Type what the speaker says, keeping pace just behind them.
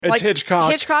It's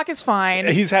Hitchcock. Hitchcock is fine.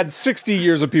 He's had 60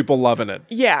 years of people loving it.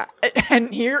 Yeah.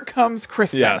 And here comes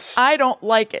Kristen. Yes. I don't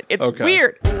like it. It's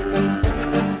weird.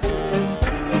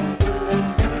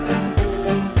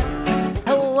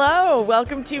 Hello,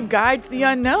 welcome to Guide to the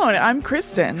Unknown. I'm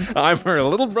Kristen. I'm her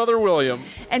little brother, William.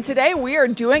 And today we are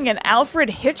doing an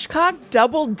Alfred Hitchcock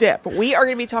double dip. We are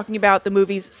going to be talking about the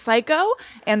movies Psycho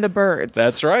and The Birds.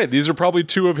 That's right. These are probably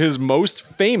two of his most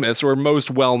famous or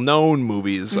most well-known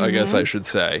movies, I guess I should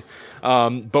say.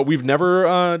 But we've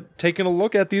never taken a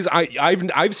look at these.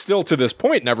 I've still, to this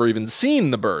point, never even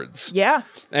seen The Birds. Yeah.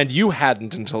 And you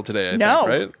hadn't until today, I think,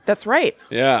 right? That's right.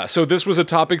 Yeah. So this was a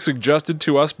topic suggested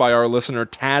to us by our listener,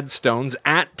 Tad Stones,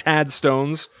 at Tad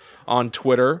Stones on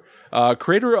Twitter.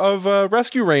 Creator of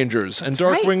Rescue Rangers and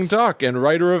Darkwing Duck and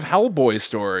writer of Hellboy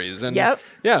stories. And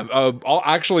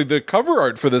actually the cover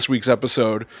art for this week's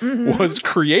episode was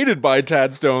created by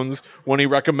Tad Stones when he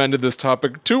recommended this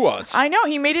topic to us. I know.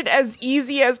 He made it as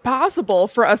easy as possible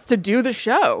for us to do the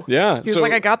show. Yeah. He was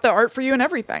like, I got the art for you and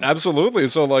everything. Absolutely.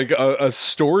 So like a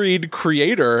storied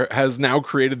creator has now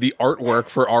created the artwork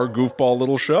for our goofball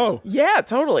little show. Yeah,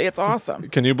 totally. It's awesome.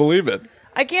 Can you believe it?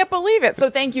 I can't believe it. So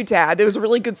thank you, Tad. It was a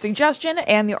really good suggestion,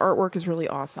 and the artwork is really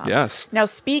awesome. Yes. Now,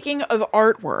 speaking of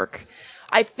artwork,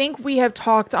 I think we have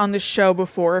talked on the show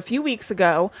before, a few weeks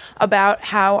ago, about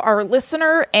how our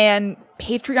listener and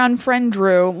Patreon friend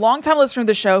Drew, longtime listener of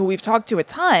the show who we've talked to a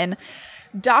ton,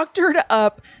 doctored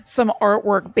up some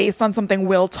artwork based on something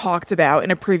Will talked about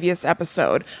in a previous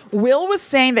episode. Will was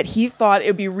saying that he thought it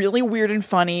would be really weird and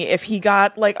funny if he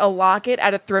got like a locket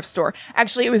at a thrift store.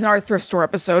 Actually, it was in our thrift store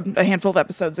episode a handful of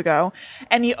episodes ago.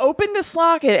 And he opened this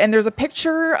locket and there's a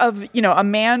picture of, a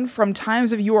man from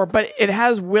times of yore, but it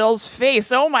has Will's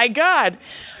face. Oh my God.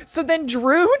 So then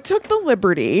Drew took the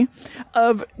liberty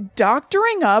of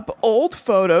doctoring up old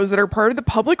photos that are part of the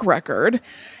public record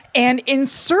and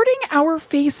inserting our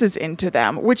faces into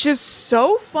them, which is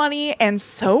so funny and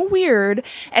so weird.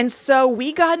 And so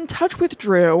we got in touch with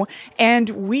Drew and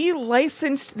we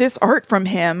licensed this art from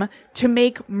him to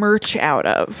make merch out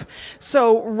of.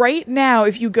 So right now,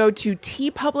 if you go to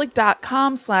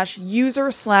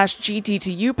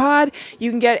tpublic.com/user/GTTUpod, you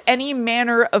can get any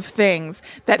manner of things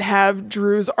that have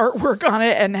Drew's artwork on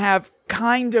it and have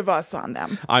kind of us on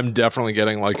them. I'm definitely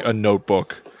getting like a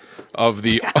notebook of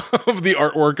the of the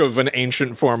artwork of an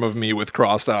ancient form of me with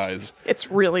crossed eyes.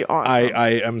 It's really awesome.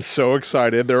 I am so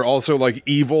excited. There are also like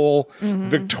evil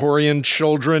Victorian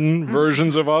children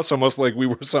versions of us, almost like we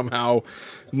were somehow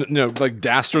like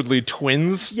dastardly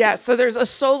twins. Yeah, so there's a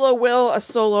solo Will, a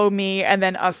solo me, and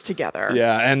then us together.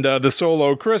 Yeah, and the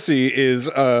solo Chrissy is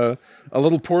a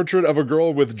little portrait of a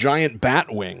girl with giant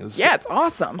bat wings. Yeah, it's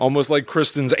awesome. Almost like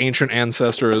Kristen's ancient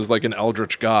ancestor is like an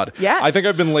eldritch god. Yes. I think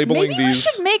I've been labeling Maybe these. we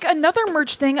should make another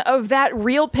merch thing of that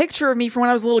real picture of me from when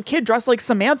I was a little kid dressed like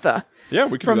Samantha. Yeah,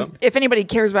 we can do that. If anybody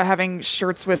cares about having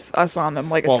shirts with us on them,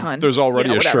 like a ton. There's already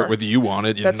a whatever. shirt with you on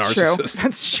it, you That's narcissist. True.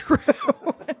 That's true.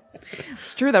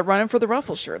 It's true, that running for the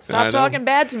ruffle shirt. Stop talking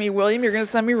bad to me, William. You're going to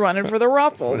send me running for the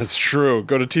ruffles. That's true.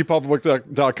 Go to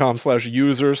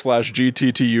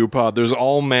tpublic.com/user/GTTUpod. There's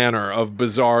all manner of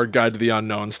bizarre Guide to the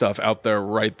Unknown stuff out there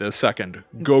right this second.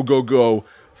 Go, go, go.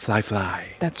 Fly, fly.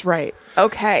 That's right.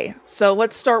 Okay, so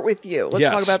let's start with you.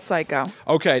 Let's talk about Psycho.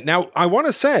 Okay, now I want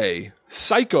to say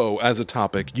Psycho as a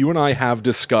topic, you and I have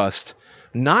discussed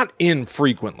not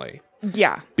infrequently.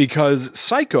 Yeah. Because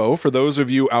Psycho, for those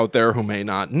of you out there who may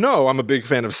not know, I'm a big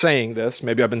fan of saying this.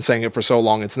 Maybe I've been saying it for so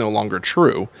long it's no longer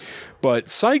true. But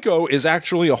Psycho is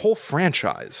actually a whole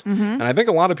franchise. And I think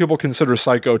a lot of people consider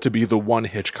Psycho to be the one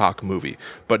Hitchcock movie.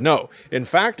 But no. In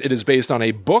fact, it is based on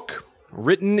a book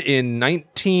written in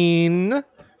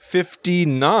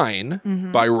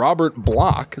 1959 by Robert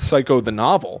Bloch, Psycho the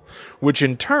novel, which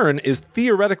in turn is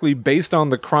theoretically based on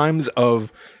the crimes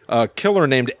of a killer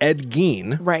named Ed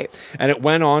Gein. Right. And it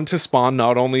went on to spawn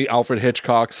not only Alfred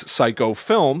Hitchcock's Psycho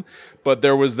film, but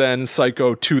there was then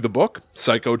Psycho 2 the book,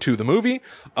 Psycho 2 the movie,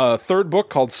 a third book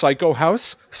called Psycho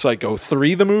House, Psycho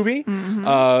 3 the movie,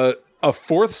 a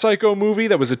fourth Psycho movie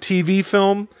that was a TV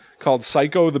film called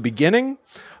Psycho the Beginning.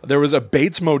 There was a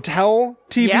Bates Motel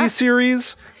TV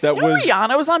series that was...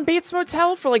 Rihanna was on Bates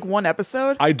Motel for like one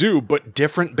episode? I do, but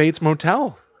different Bates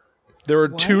Motel. There are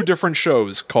two different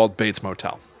shows called Bates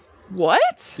Motel.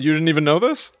 What? You didn't even know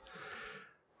this?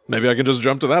 Maybe I can just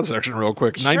jump to that section real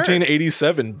quick. Sure.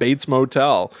 1987, Bates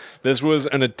Motel. This was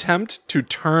an attempt to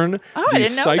turn the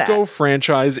Psycho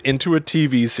franchise into a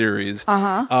TV series.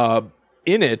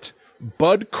 In it,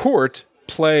 Bud Cort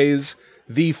plays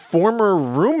the former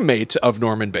roommate of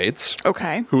Norman Bates.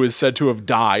 Okay. Who is said to have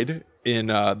died in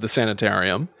the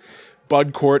sanitarium.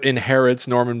 Bud Cort inherits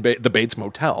the Bates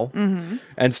Motel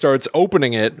and starts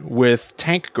opening it with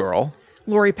Tank Girl,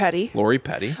 Lori Petty.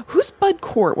 Who's Bud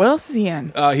Cort? What else is he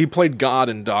in? He played God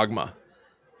in Dogma.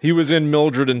 He was in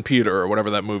Mildred and Peter, or whatever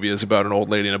that movie is about an old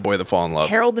lady and a boy that fall in love.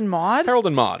 Harold and Maude? Harold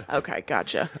and Maude. Okay,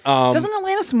 gotcha. Doesn't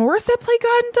Alanis Morissette play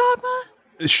God in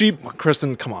Dogma?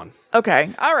 Kristen, come on.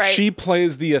 Okay, all right. She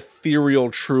plays the ethereal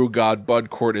true God. Bud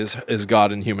Cort is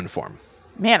God in human form.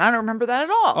 Man, I don't remember that at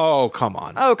all. Oh, come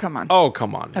on.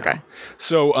 Okay.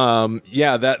 So,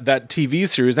 that TV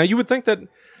series. Now, you would think that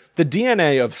the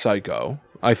DNA of Psycho,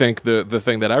 I think the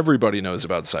thing that everybody knows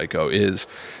about Psycho is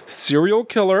serial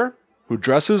killer who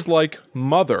dresses like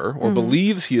Mother or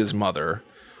believes he is Mother,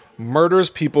 murders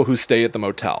people who stay at the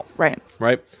motel.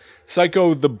 Right?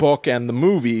 Psycho, the book, and the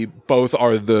movie both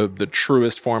are the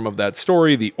truest form of that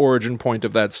story, the origin point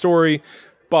of that story.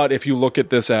 But if you look at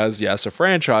this as, yes, a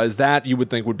franchise, that you would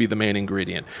think would be the main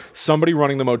ingredient. Somebody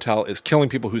running the motel is killing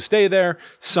people who stay there,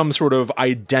 some sort of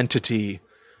identity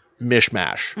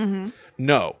mishmash.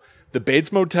 No. The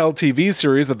Bates Motel TV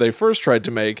series that they first tried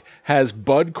to make has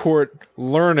Bud Cort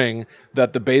learning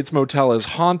that the Bates Motel is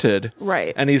haunted.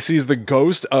 Right. And he sees the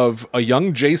ghost of a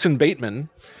young Jason Bateman,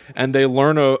 and they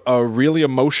learn a really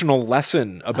emotional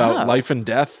lesson about life and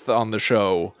death on the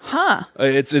show.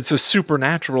 It's a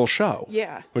supernatural show.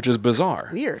 Yeah. Which is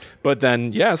bizarre. Weird. But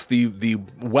then, yes, the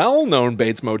well-known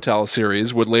Bates Motel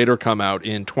series would later come out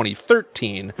in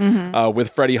 2013 with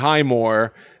Freddie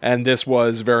Highmore, and this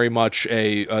was very much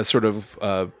a sort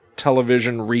of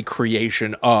television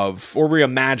recreation of, or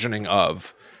reimagining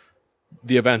of,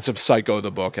 the events of Psycho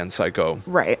the book and Psycho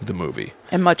the movie.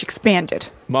 And much expanded.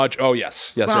 Oh,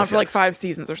 yes. Went on for like 5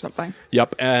 seasons or something.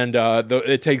 Yep. And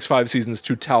it takes 5 seasons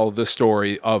to tell the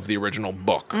story of the original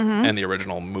book and the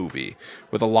original movie,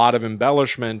 with a lot of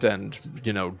embellishment and,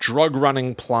 drug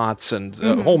running plots and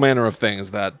a whole manner of things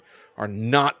that are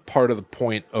not part of the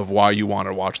point of why you want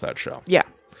to watch that show. Yeah.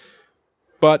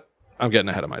 But I'm getting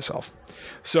ahead of myself.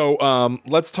 So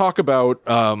let's talk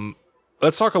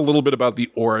a little bit about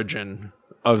the origin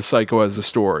of Psycho as a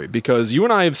story, because you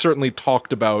and I have certainly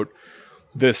talked about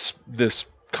this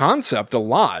concept a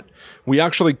lot. We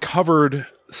actually covered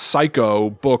Psycho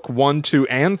book 1, 2,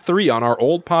 and 3 on our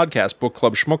old podcast, Book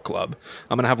Club Schmook Club.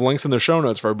 I'm going to have links in the show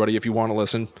notes for everybody if you want to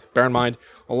listen. Bear in mind,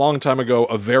 a long time ago,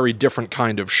 a very different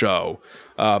kind of show.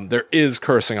 There is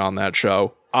cursing on that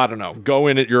show. I don't know. Go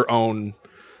in at your own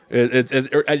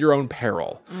at your own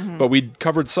peril. But we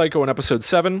covered Psycho in episode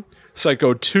 7.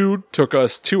 Psycho 2 took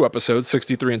us 2 episodes,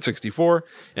 63 and 64.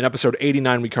 In episode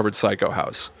 89, we covered Psycho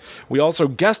House. We also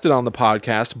guested on the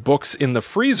podcast Books in the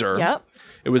Freezer. Yep.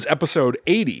 It was episode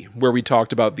 80 where we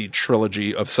talked about the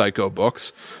trilogy of Psycho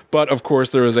books. But, of course,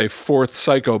 there is a 4th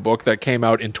Psycho book that came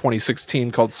out in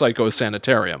 2016 called Psycho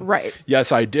Sanitarium. Right.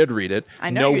 Yes, I did read it. I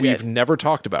know you did. We've never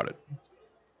talked about it.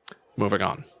 Moving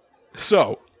on.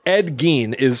 So, Ed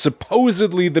Gein is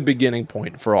supposedly the beginning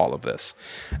point for all of this.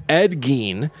 Ed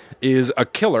Gein is a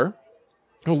killer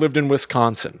who lived in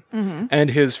Wisconsin,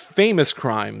 and his famous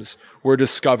crimes were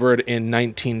discovered in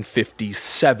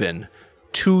 1957,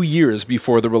 2 years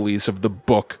before the release of the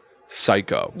book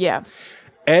Psycho. Yeah.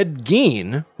 Ed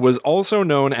Gein was also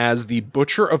known as the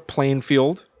Butcher of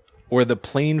Plainfield or the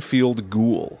Plainfield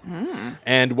Ghoul.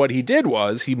 And what he did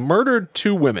was he murdered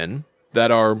 2 women that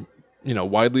are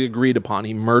widely agreed upon.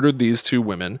 He murdered these 2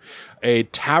 women. A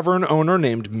tavern owner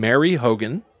named Mary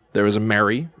Hogan. There was a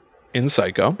Mary in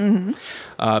Psycho,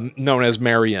 known as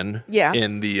Marion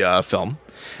in the film.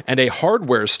 And a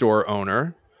hardware store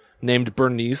owner named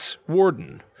Bernice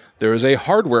Warden. There is a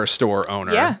hardware store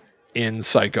owner in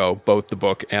Psycho, both the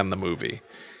book and the movie.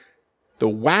 The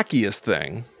wackiest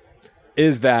thing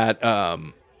is that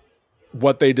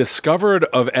what they discovered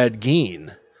of Ed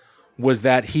Gein was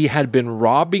that he had been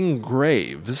robbing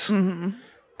graves,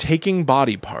 taking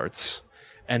body parts,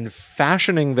 and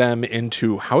fashioning them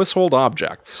into household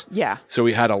objects. Yeah. So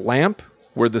he had a lamp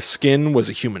where the skin was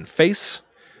a human face.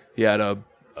 He had a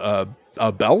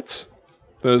belt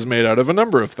that was made out of a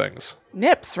number of things.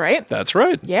 Nips, right? That's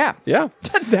right. Yeah. Yeah.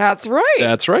 That's right.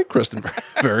 That's right, Kristen.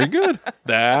 Very good.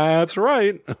 That's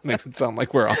right. Makes it sound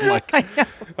like we're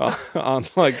on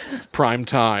like prime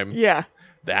time. Yeah.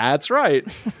 That's right.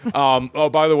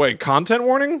 By the way, content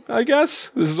warning, I guess.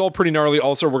 This is all pretty gnarly.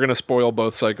 Also, we're going to spoil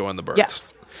both Psycho and the Birds.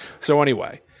 Yes. So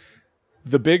anyway,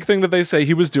 the big thing that they say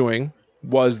he was doing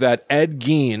was that Ed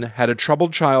Gein had a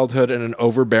troubled childhood and an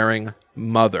overbearing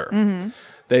mother.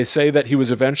 They say that he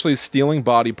was eventually stealing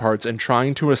body parts and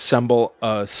trying to assemble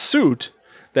a suit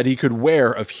that he could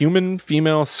wear of human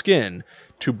female skin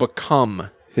to become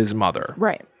his mother.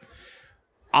 Right.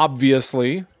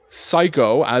 Obviously,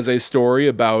 Psycho as a story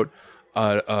about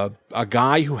a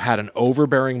guy who had an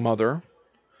overbearing mother,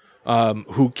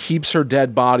 who keeps her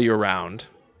dead body around,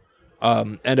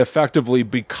 and effectively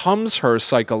becomes her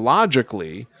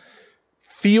psychologically,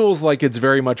 feels like it's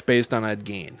very much based on Ed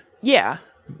Gein. Yeah.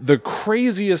 The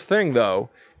craziest thing, though,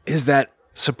 is that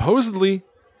supposedly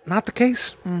not the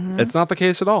case. It's not the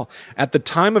case at all. At the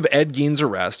time of Ed Gein's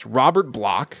arrest, Robert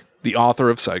Bloch, the author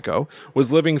of Psycho,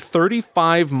 was living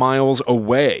 35 miles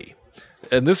away.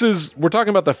 And we're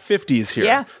talking about the 50s here.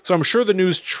 Yeah. So I'm sure the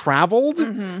news traveled,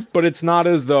 but it's not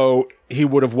as though he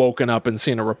would have woken up and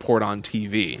seen a report on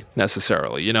TV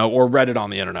necessarily, or read it on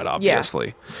the internet,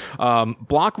 obviously.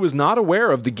 Bloch was not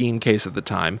aware of the Gein case at the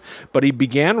time, but he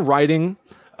began writing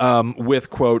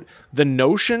with, quote, the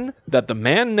notion that the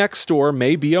man next door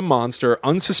may be a monster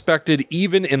unsuspected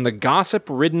even in the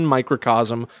gossip-ridden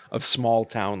microcosm of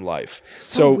small-town life.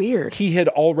 So weird. He had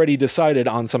already decided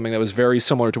on something that was very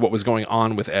similar to what was going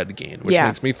on with Ed Gein, which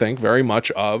makes me think very much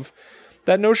of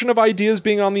that notion of ideas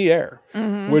being on the air,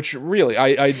 which really,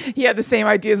 He had the same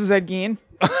ideas as Ed Gein.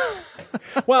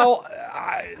 well...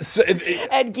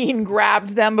 Ed Gein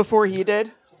grabbed them before he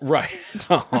did. Right.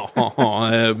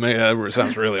 That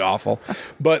sounds really awful.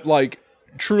 But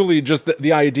truly just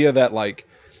the idea that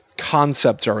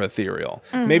concepts are ethereal.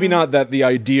 Maybe not that the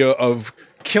idea of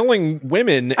killing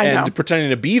women and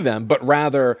pretending to be them, but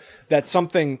rather that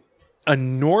something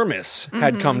enormous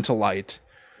had come to light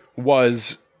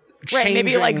was changing.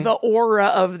 Right, maybe the aura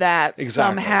of that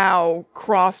somehow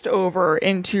crossed over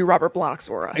into Robert Bloch's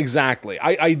aura. Exactly.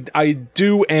 I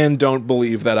do and don't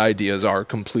believe that ideas are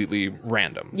completely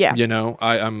random. Yeah.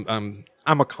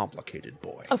 I'm a complicated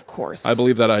boy. Of course. I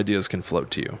believe that ideas can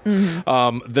float to you.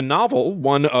 The novel,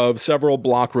 one of several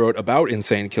Bloch wrote about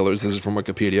insane killers, this is from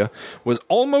Wikipedia, was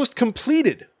almost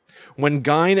completed when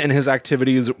Gein and his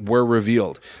activities were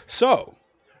revealed. So,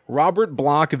 Robert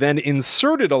Bloch then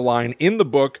inserted a line in the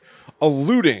book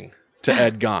alluding to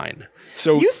Ed Gein.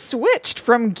 So you switched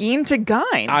from Gein to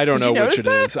Gein. I don't know which it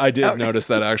is. I did Okay. notice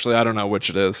that, actually. I don't know which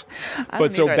it is.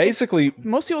 But so either. basically...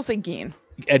 Most people say Gein.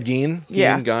 Ed Gein?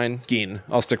 Yeah. Gein.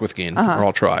 I'll stick with Gein, or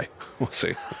I'll try. We'll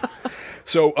see.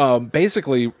 So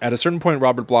basically, at a certain point,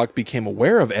 Robert Bloch became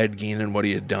aware of Ed Gein and what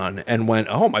he had done and went,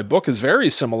 oh, my book is very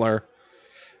similar.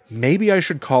 Maybe I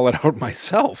should call it out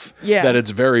myself that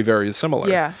it's very, very similar.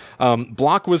 Yeah.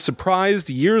 Bloch was surprised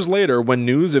years later when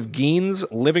news of Gein's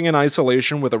living in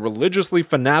isolation with a religiously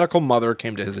fanatical mother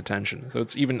came to his attention. So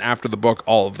it's even after the book,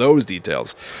 all of those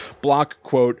details. Bloch,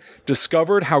 quote,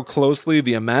 discovered how closely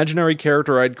the imaginary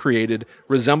character I'd created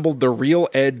resembled the real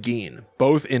Ed Gein,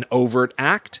 both in overt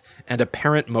act and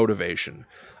apparent motivation.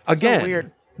 Again, so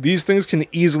weird. These things can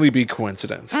easily be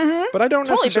coincidence, but I don't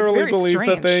necessarily believe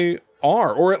that they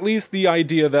are, or at least the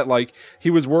idea that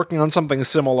he was working on something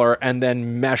similar and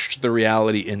then meshed the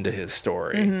reality into his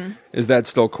story. Is that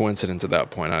still coincidence at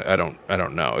that point? I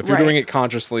don't know. If you're doing it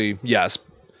consciously, yes.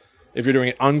 If you're doing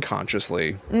it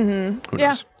unconsciously, who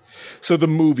knows? So the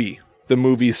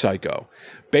movie Psycho.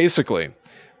 Basically,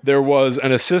 there was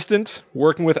an assistant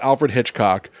working with Alfred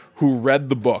Hitchcock who read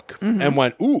the book and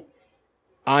went, ooh,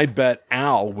 I bet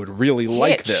Al would really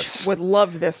like this. Would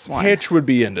love this one. Hitch would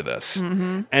be into this.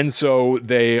 And so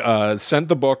they sent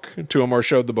the book to him or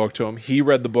showed the book to him. He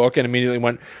read the book and immediately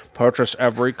went, purchase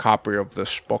every copy of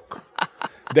this book.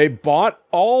 They bought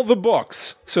all the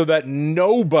books so that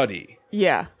nobody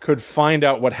could find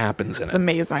out what happens in it. It's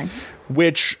amazing.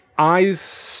 Which I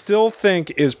still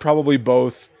think is probably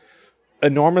both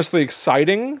enormously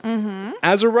exciting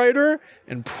as a writer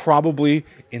and probably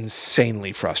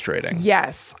insanely frustrating.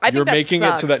 Yes. I think You're that making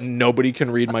sucks. it so that nobody can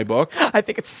read my book. I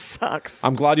think it sucks.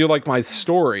 I'm glad you like my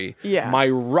story. Yeah. My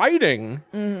writing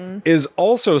is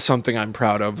also something I'm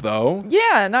proud of, though.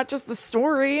 Yeah, not just the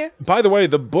story. By the way,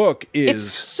 the book It's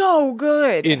is so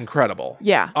good. incredible.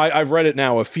 Yeah. I've read it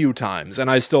now a few times,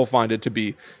 and I still find it to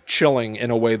be chilling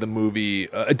in a way the movie,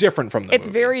 different from the movie. It's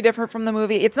very different from the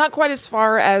movie. It's not quite as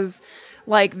far as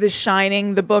The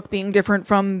Shining, the book being different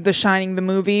from The Shining, the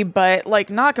movie, but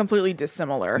not completely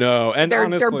dissimilar. No, and they're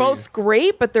honestly, both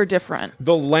great, but they're different.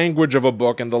 The language of a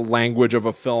book and the language of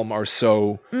a film are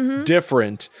so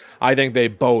different. I think they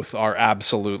both are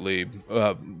absolutely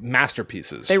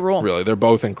masterpieces. They rule. Really, they're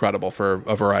both incredible for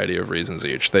a variety of reasons.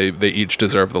 They each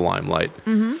deserve the limelight.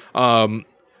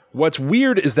 What's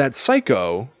weird is that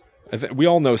Psycho. We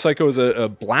all know Psycho is a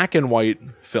black and white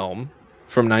film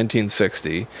from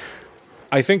 1960.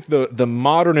 I think the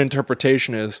modern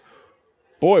interpretation is,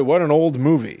 boy, what an old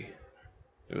movie.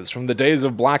 It was from the days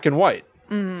of black and white.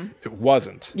 It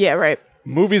wasn't. Yeah, right.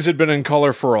 Movies had been in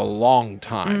color for a long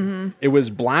time. It was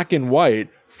black and white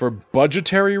for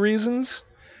budgetary reasons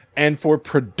and for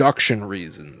production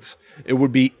reasons. It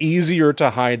would be easier to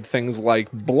hide things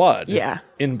like blood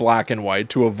in black and white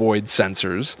to avoid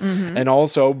censors. And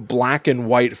also, black and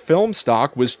white film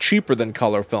stock was cheaper than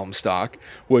color film stock,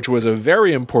 which was a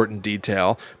very important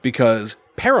detail because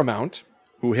Paramount,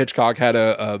 who Hitchcock had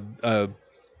a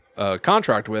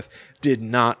contract with, did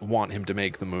not want him to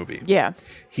make the movie. Yeah.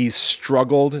 He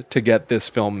struggled to get this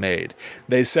film made.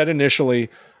 They said initially,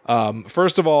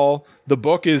 first of all, the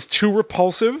book is too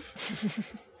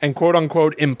repulsive and quote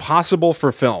unquote impossible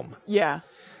for film. Yeah.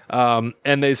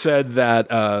 And they said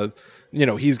that,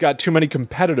 he's got too many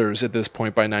competitors at this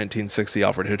point by 1960,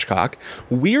 Alfred Hitchcock.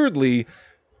 Weirdly,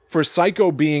 for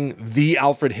Psycho being the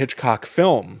Alfred Hitchcock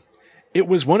film, it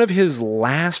was one of his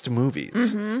last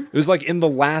movies. It was like in the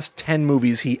last 10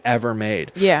 movies he ever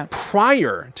made. Yeah.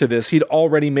 Prior to this, he'd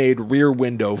already made Rear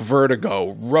Window,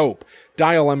 Vertigo, Rope,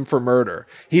 Dial M for Murder.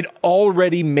 He'd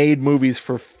already made movies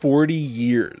for 40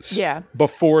 years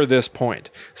before this point.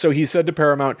 So he said to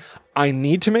Paramount, I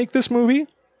need to make this movie.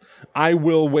 I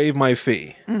will waive my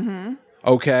fee.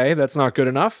 Okay, that's not good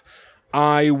enough.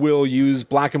 I will use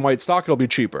black and white stock. It'll be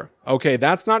cheaper. Okay,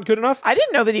 that's not good enough. I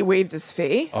didn't know that he waived his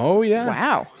fee. Oh, yeah.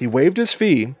 Wow. He waived his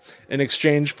fee in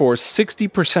exchange for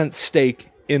 60% stake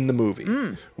in the movie,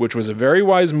 which was a very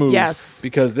wise move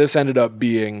because this ended up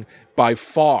being by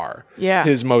far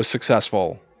his most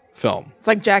successful film. It's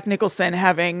like Jack Nicholson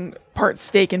having part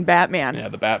stake in Batman. Yeah,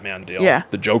 the Batman deal. Yeah.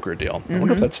 The Joker deal. I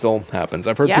wonder if that still happens.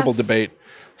 I've heard people debate.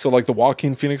 So like the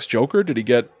Joaquin Phoenix Joker, did he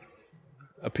get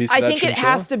a piece of that I think it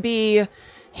has to be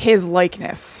his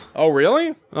likeness. Oh,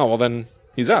 really? Oh, well then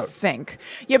he's out. I think.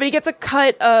 Yeah, but he gets a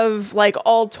cut of like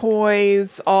all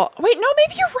toys, all... Wait, no,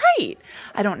 maybe you're right.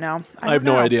 I don't know. I have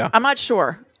no idea. I'm not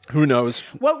sure. Who knows?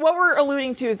 What we're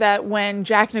alluding to is that when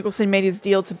Jack Nicholson made his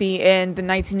deal to be in the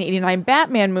 1989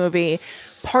 Batman movie,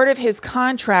 part of his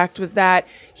contract was that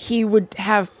he would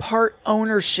have part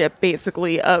ownership,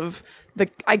 basically, of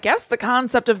the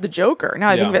concept of the Joker. Now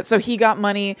I think of it. So he got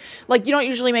money, like you don't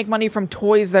usually make money from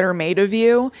toys that are made of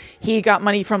you. He got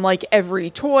money from like every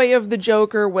toy of the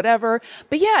Joker, whatever.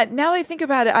 But yeah, now I think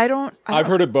about it, I've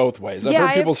heard it both ways. I've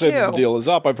heard people say that the deal is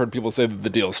up. I've heard people say that the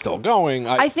deal is still going.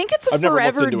 I think it's a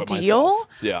forever deal.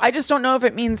 Yeah. I just don't know if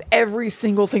it means every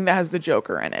single thing that has the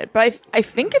Joker in it. But I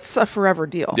think it's a forever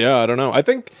deal. Yeah, I don't know. I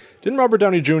think, didn't Robert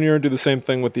Downey Jr. do the same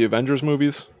thing with the Avengers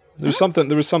movies? There was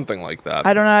something like that.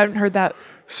 I don't know. I haven't heard that.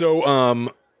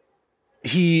 So,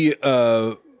 he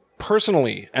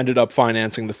personally ended up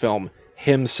financing the film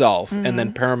himself, and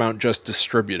then Paramount just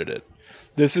distributed it.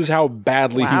 This is how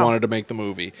badly he wanted to make the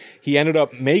movie. He ended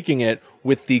up making it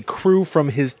with the crew from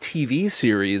his TV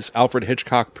series, Alfred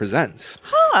Hitchcock Presents.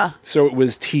 Huh. So it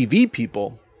was TV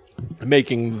people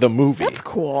making the movie. That's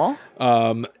cool.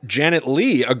 Janet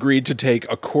Leigh agreed to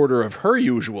take a quarter of her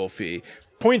usual fee.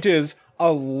 Point is,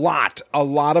 a lot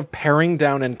of paring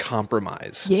down and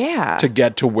compromise to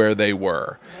get to where they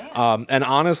were. And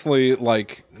honestly,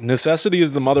 like, necessity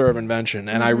is the mother of invention,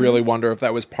 and I really wonder if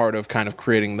that was part of kind of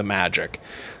creating the magic.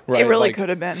 Right? It really could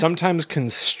have been. Sometimes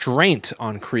constraint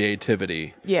on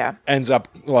creativity ends up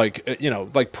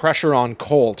like pressure on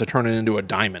coal to turn it into a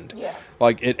diamond. Yeah.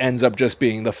 Like, it ends up just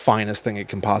being the finest thing it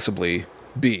can possibly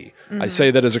be. I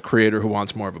say that as a creator who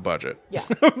wants more of a budget. Yeah.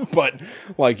 But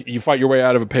like, you fight your way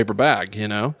out of a paper bag, you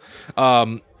know?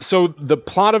 So the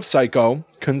plot of Psycho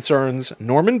concerns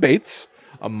Norman Bates,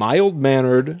 a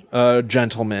mild-mannered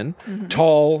gentleman,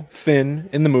 tall, thin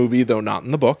in the movie, though not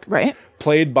in the book. Right.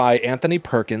 Played by Anthony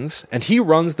Perkins, and he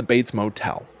runs the Bates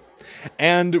Motel.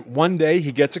 And one day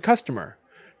he gets a customer,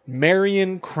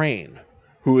 Marion Crane,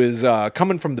 who is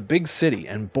coming from the big city,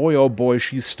 and boy, oh boy,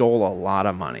 she stole a lot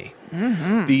of money.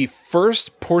 The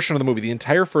first portion of the movie, the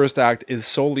entire first act, is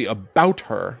solely about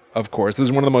her, of course. This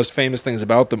is one of the most famous things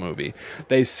about the movie.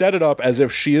 They set it up as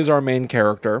if she is our main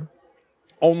character,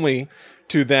 only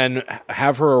to then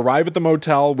have her arrive at the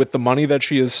motel with the money that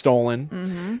she has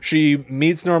stolen. She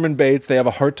meets Norman Bates. They have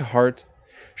a heart-to-heart.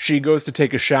 She goes to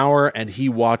take a shower, and he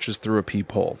watches through a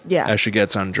peephole as she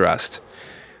gets undressed.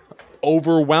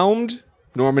 Overwhelmed,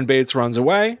 Norman Bates runs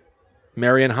away.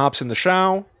 Marion hops in the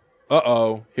shower.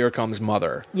 Uh-oh, here comes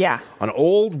Mother. Yeah. An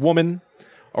old woman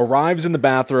arrives in the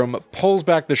bathroom, pulls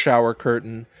back the shower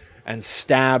curtain, and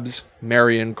stabs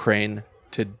Marion Crane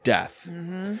to death.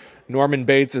 Norman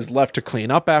Bates is left to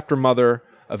clean up after Mother,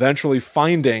 eventually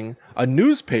finding a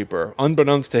newspaper.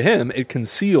 Unbeknownst to him, it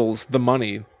conceals the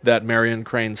money that Marion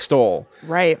Crane stole.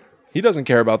 Right. He doesn't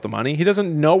care about the money. He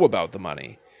doesn't know about the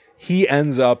money. He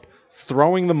ends up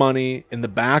throwing the money in the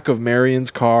back of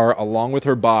Marion's car along with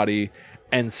her body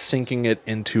and sinking it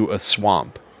into a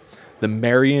swamp. The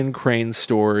Marion Crane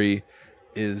story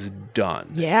is done.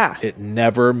 Yeah. It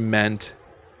never meant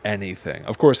anything.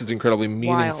 Of course, it's incredibly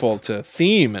meaningful Wild. to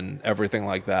theme and everything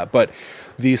like that, but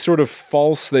the sort of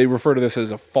they refer to this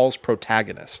as a false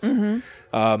protagonist.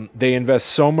 They invest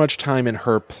so much time in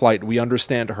her plight. We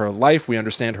understand her life. We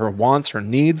understand her wants, her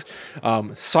needs.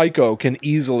 Psycho can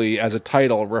easily, as a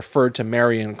title, refer to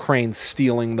Marion Crane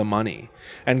stealing the money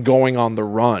and going on the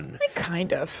run.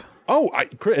 Kind of. Oh,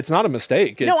 it's not a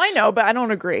mistake. No, I know, but I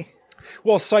don't agree.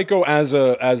 Well, psycho as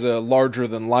a larger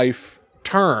than life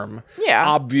term, Yeah.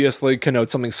 obviously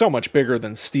connotes something so much bigger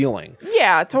than stealing.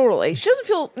 Yeah, totally. She doesn't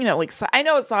feel, like, I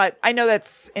know it's not, I know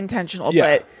that's intentional, Yeah.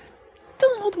 but it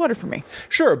doesn't hold water for me.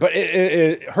 Sure, but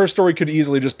her story could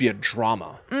easily just be a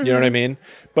drama. You know what I mean?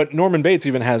 But Norman Bates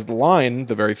even has the line,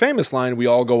 the very famous line, "We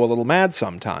all go a little mad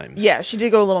sometimes." Yeah, she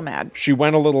did go a little mad. She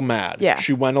went a little mad. Yeah.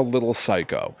 She went a little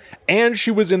psycho. And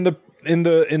she was in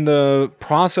the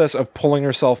process of pulling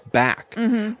herself back.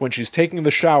 When she's taking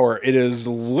the shower, it is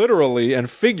literally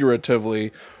and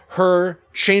figuratively her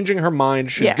changing her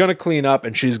mind. She's Yeah. going to clean up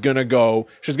and she's going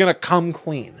to come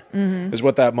clean is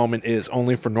what that moment is.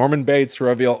 Only for Norman Bates to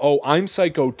reveal, oh, I'm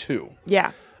Psycho too.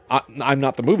 Yeah. I'm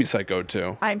not the movie Psycho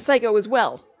too. I'm Psycho as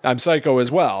well. I'm Psycho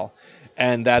as well.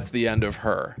 And that's the end of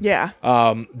her. Yeah.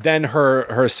 Then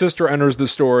her sister enters the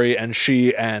story, and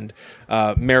she and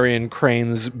Marion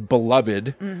Crane's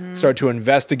beloved start to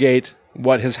investigate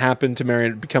what has happened to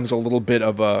Marion. It becomes a little bit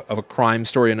of a crime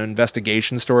story, an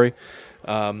investigation story.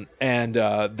 And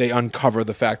they uncover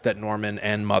the fact that Norman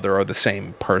and Mother are the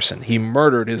same person. He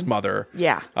murdered his mother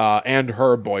Yeah. and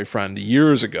her boyfriend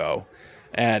years ago,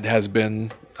 and has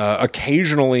been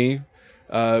occasionally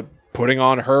putting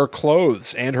on her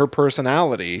clothes and her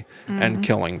personality and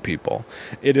killing people.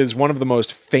 It is one of the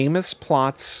most famous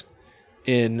plots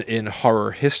in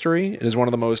horror history. It is one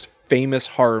of the most famous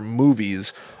horror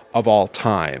movies of all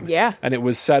time. Yeah. And it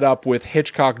was set up with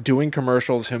Hitchcock doing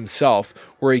commercials himself,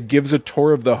 where he gives a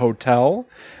tour of the hotel,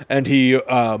 and he,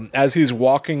 as he's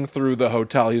walking through the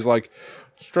hotel, he's like,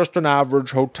 "It's just an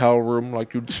average hotel room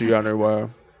like you'd see anywhere."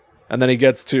 And then he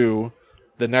gets to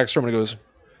the next room and he goes,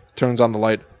 turns on the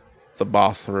light, the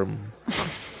bathroom.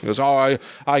 He goes, "Oh,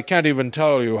 I can't even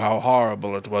tell you how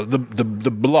horrible it was. The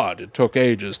blood, it took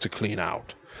ages to clean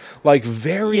out." Like,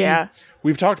 very... Yeah.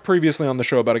 We've talked previously on the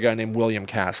show about a guy named William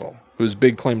Castle, whose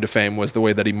big claim to fame was the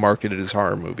way that he marketed his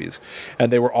horror movies.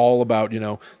 And they were all about,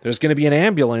 there's going to be an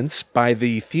ambulance by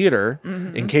the theater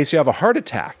in case you have a heart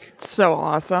attack. So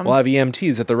awesome. We'll have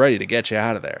EMTs at the ready to get you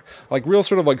out of there. Like, real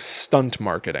sort of like stunt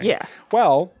marketing. Yeah.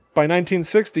 Well, by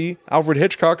 1960, Alfred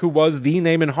Hitchcock, who was the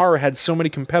name in horror, had so many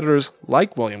competitors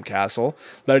like William Castle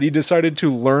that he decided to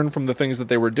learn from the things that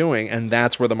they were doing, and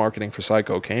that's where the marketing for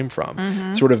Psycho came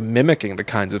from. Sort of mimicking the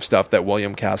kinds of stuff that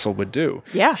William Castle would do.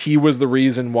 Yeah. He was the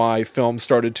reason why films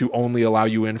started to only allow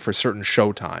you in for certain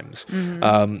show times.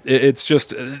 It's just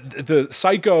the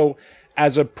Psycho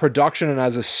as a production and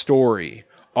as a story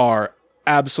are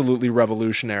absolutely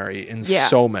revolutionary in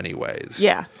so many ways.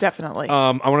 Yeah, definitely.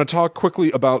 I want to talk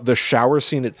quickly about the shower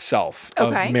scene itself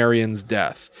of Marion's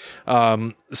death.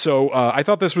 So I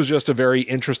thought this was just a very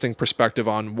interesting perspective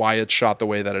on why it's shot the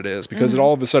way that it is, because it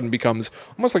all of a sudden becomes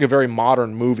almost like a very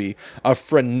modern movie, a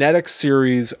frenetic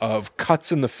series of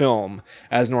cuts in the film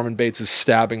as Norman Bates is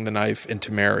stabbing the knife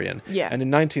into Marion. Yeah. And in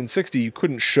 1960, you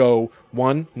couldn't show,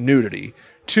 one, nudity,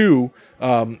 two,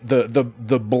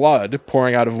 the blood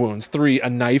pouring out of wounds, three, a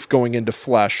knife going into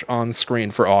flesh on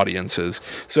screen for audiences.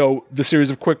 So the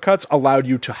series of quick cuts allowed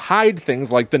you to hide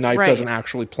things like the knife doesn't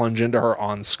actually plunge into her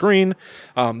on screen.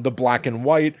 The black and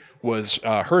white was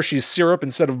Hershey's syrup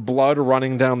instead of blood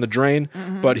running down the drain.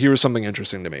 But here's something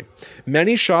interesting to me.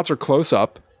 Many shots are close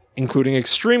up, including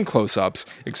extreme close-ups,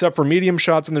 except for medium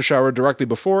shots in the shower directly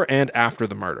before and after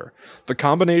the murder. The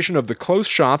combination of the close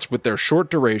shots with their short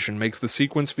duration makes the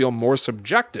sequence feel more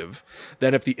subjective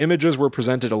than if the images were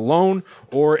presented alone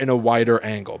or in a wider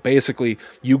angle. Basically,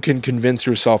 you can convince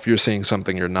yourself you're seeing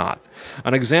something you're not.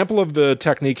 An example of the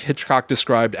technique Hitchcock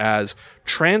described as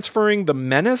transferring the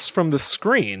menace from the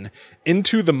screen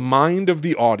into the mind of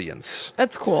the audience.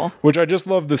 That's cool. Which I just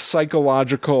love the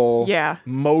psychological Yeah.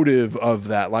 motive of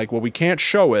that. Like, well, we can't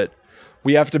show it.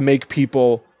 We have to make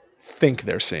people think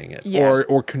they're seeing it, Yeah.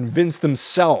 or convince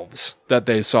themselves that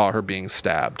they saw her being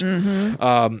stabbed.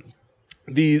 The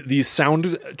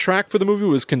soundtrack for the movie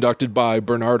was conducted by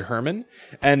Bernard Herrmann,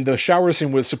 and the shower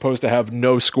scene was supposed to have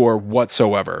no score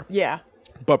whatsoever. Yeah.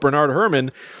 But Bernard Herrmann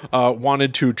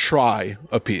wanted to try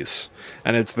a piece,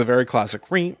 and it's the very classic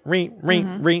ring, ring,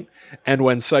 ring, ring. And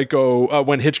when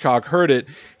when Hitchcock heard it,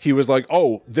 he was like,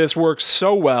 "Oh, this works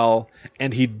so well,"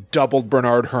 and he doubled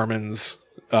Bernard Herrmann's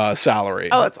salary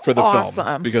that's for the awesome.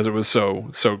 film because it was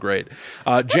so great.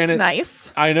 That's Janet,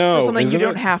 nice. I know. For something you isn't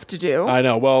don't it? have to do. I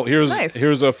know. Well, nice.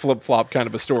 here's a flip-flop kind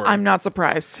of a story. I'm not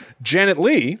surprised. Janet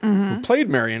Leigh, who played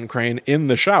Marion Crane in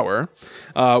The Shower,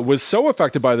 was so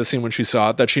affected by the scene when she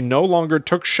saw it that she no longer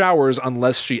took showers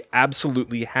unless she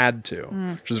absolutely had to,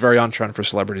 which is very on trend for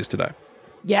celebrities today.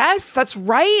 Yes, that's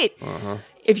right.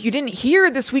 If you didn't hear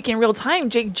this week in real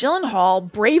time, Jake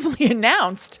Gyllenhaal bravely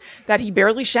announced that he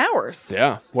barely showers.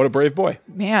 Yeah, what a brave boy.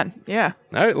 Man, yeah.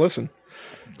 All right, listen.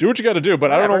 Do what you got to do,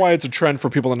 but I don't know Whatever. why it's a trend for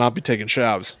people to not be taking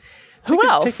showers. Who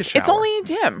else? take a shower. It's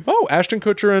only him. Oh, Ashton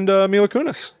Kutcher and Mila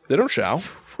Kunis. They don't shower.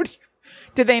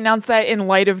 Did they announce that in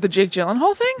light of the Jake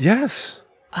Gyllenhaal thing? Yes.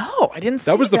 Oh, I didn't see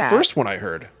that. That was the first one I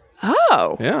heard.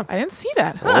 Oh. Yeah. I didn't see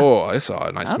that. Huh. Oh, I saw it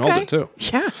and I smelled it too.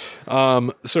 Yeah.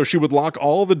 So she would lock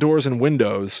all the doors and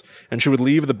windows, and she would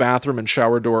leave the bathroom and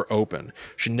shower door open.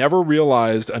 She never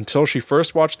realized until she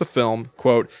first watched the film,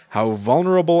 quote, how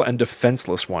vulnerable and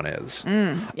defenseless one is.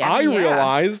 I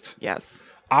realized Yes.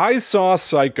 I saw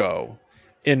Psycho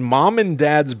in mom and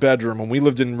dad's bedroom when we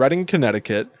lived in Redding,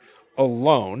 Connecticut,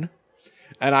 alone.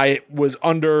 And I was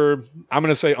I'm going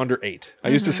to say under 8. I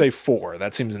used to say 4.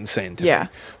 That seems insane to Yeah. me.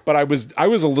 But I was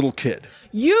a little kid.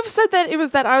 You've said that it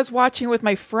was that I was watching with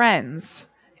my friends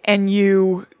and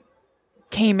you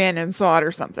came in and saw it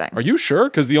or something. Are you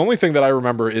sure? Because the only thing that I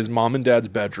remember is mom and dad's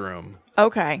bedroom.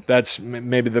 Okay. That's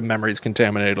maybe the memory's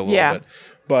contaminated a little Yeah. bit.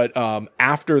 But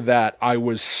after that, I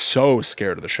was so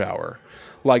scared of the shower.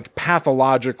 Like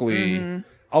pathologically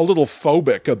a little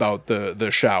phobic about the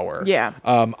shower. Yeah.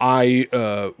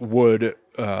 I would,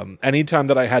 anytime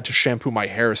that I had to shampoo my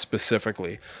hair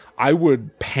specifically, I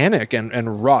would panic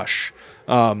and rush.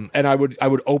 And I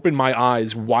would open my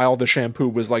eyes while the shampoo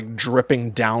was like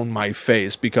dripping down my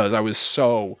face because I was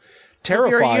so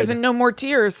terrified. You're using no more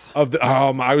tears. Of the,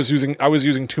 I was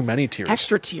using too many tears.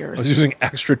 Extra I tears. was using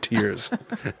extra tears.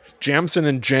 Jamson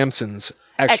and Jamson's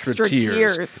extra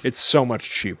tears. It's so much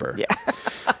cheaper. Yeah.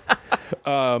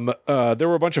 There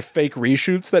were a bunch of fake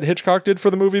reshoots that Hitchcock did for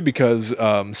the movie because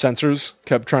censors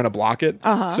kept trying to block it.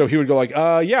 So he would go like,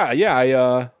 I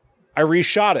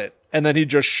reshot it. And then he'd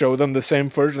just show them the same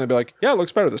footage and they'd be like, yeah, it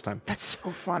looks better this time. That's so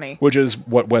funny. Which is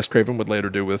what Wes Craven would later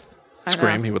do with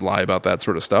Scream. know. He would lie about that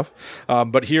sort of stuff.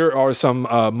 But here are some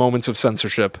moments of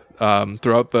censorship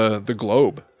throughout the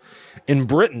globe. In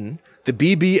Britain, the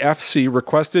BBFC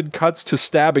requested cuts to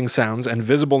stabbing sounds and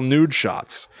visible nude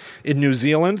shots. In New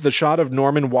Zealand, the shot of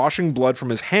Norman washing blood from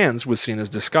his hands was seen as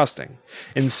disgusting.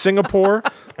 In Singapore,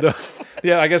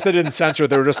 I guess they didn't censor it.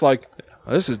 They were just like,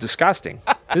 oh, this is disgusting.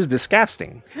 This is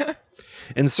disgusting.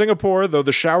 In Singapore, though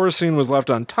the shower scene was left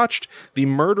untouched, the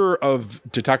murder of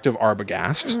Detective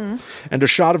Arbogast and a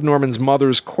shot of Norman's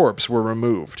mother's corpse were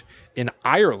removed. In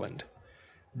Ireland,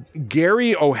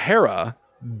 Gary O'Hara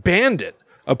banned it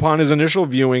upon his initial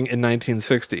viewing in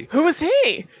 1960. Who was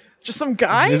he? Just some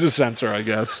guy? He's a censor, I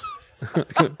guess.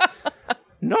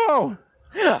 No!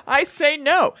 I say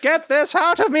no. Get this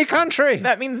out of me country!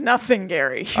 That means nothing,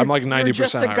 Gary. I'm like 90% You're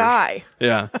just a Irish. guy.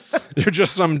 Yeah. You're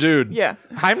just some dude. Yeah.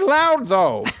 I'm loud,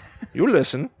 though. You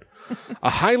listen. A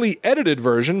highly edited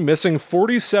version, missing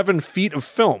 47 feet of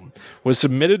film, was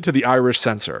submitted to the Irish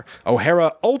censor.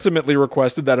 O'Hara ultimately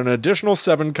requested that an additional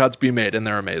 7 cuts be made, and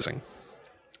they're amazing.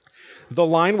 The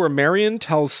line where Marion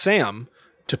tells Sam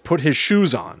to put his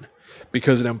shoes on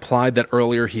because it implied that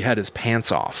earlier he had his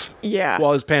pants off. Yeah.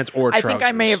 Well, his pants or trousers. I think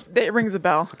I may have. It rings a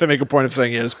bell. They make a point of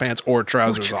saying he had his pants or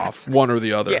trousers off. One or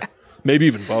the other. Yeah. Maybe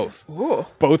even both. Ooh.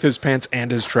 Both his pants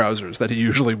and his trousers that he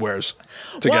usually wears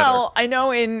together. Well, I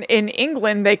know in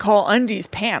England they call undies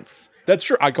pants. That's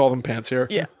true. I call them pants here.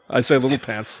 Yeah. I say little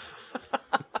pants.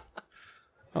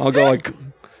 I'll go like...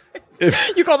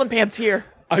 You call them pants here.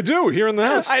 I do here in the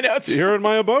house. I know, it's here in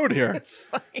my abode here. It's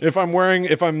funny.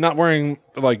 If I'm not wearing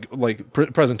like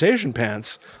presentation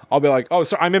pants, I'll be like, oh,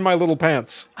 so I'm in my little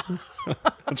pants.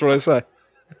 That's what I say.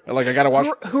 Like I gotta wash.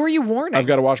 Who are you warning? I've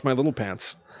got to wash my little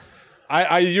pants.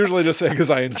 I usually just say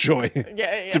because I enjoy.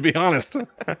 Yeah. To be honest,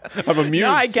 I'm amused. No,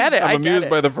 I get it. I'm I get amused it.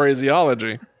 by the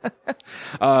phraseology.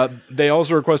 They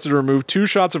also requested to remove 2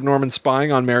 shots of Norman spying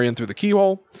on Marion through the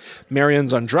keyhole,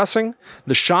 Marion's undressing,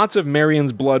 the shots of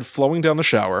Marion's blood flowing down the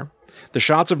shower, the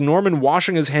shots of Norman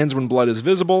washing his hands when blood is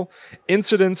visible,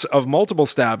 incidents of multiple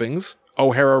stabbings.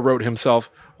 O'Hara wrote himself,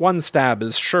 "One stab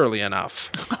is surely enough."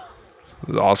 It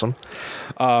was awesome.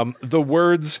 The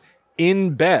words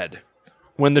 "in bed"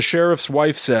 when the sheriff's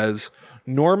wife says,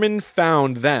 Norman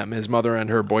found them, his mother and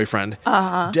her boyfriend,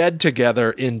 dead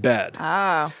together in bed.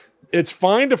 Oh. It's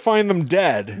fine to find them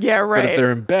dead. Yeah, But right. if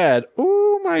they're in bed,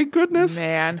 oh my goodness.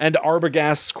 Man. And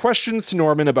Arbogast's questions to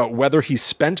Norman about whether he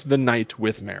spent the night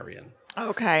with Marion.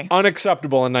 Okay.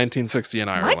 Unacceptable in 1960 in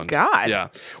Ireland. God. Yeah.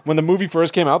 When the movie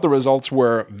first came out, the results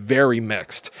were very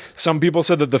mixed. Some people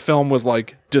said that the film was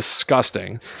like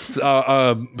disgusting.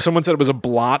 Someone said it was a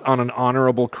blot on an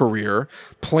honorable career,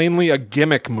 plainly a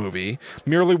gimmick movie,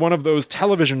 merely one of those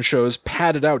television shows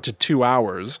padded out to 2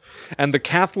 hours. And the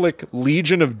Catholic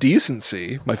Legion of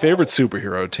Decency, my favorite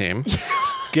superhero team,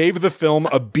 gave the film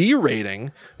a B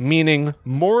rating, meaning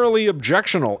morally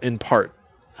objectionable in part.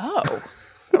 Oh.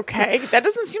 Okay, that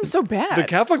doesn't seem so bad. The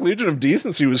Catholic Legion of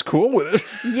Decency was cool with it.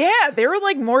 Yeah, they were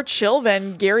like more chill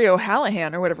than Gary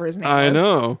O'Hallahan or whatever his name was. I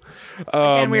know.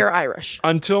 And we are Irish.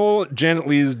 Until Janet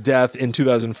Leigh's death in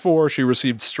 2004, she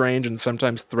received strange and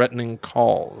sometimes threatening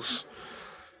calls.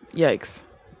 Yikes.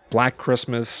 Black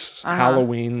Christmas,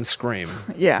 Halloween, Scream.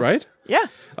 Yeah. Right? Yeah.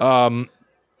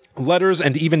 Letters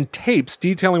and even tapes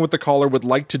detailing what the caller would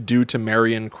like to do to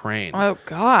Marion Crane. Oh,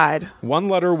 God. One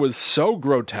letter was so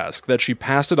grotesque that she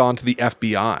passed it on to the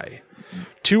FBI.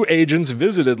 2 agents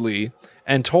visited Leigh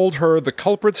and told her the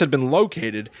culprits had been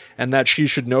located and that she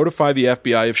should notify the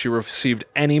FBI if she received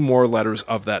any more letters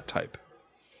of that type.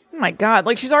 Oh, my God.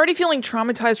 Like, she's already feeling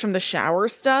traumatized from the shower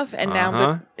stuff, and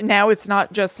now it's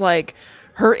not just, like,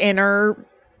 her inner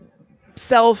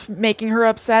self making her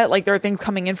upset. Like, there are things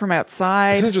coming in from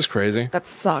outside. Isn't it just crazy? That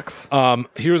sucks.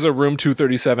 Here's a Room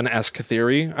 237-esque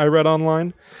theory I read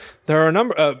online. There are a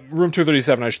number... Room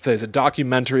 237, I should say, is a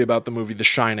documentary about the movie The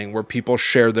Shining where people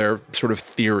share their sort of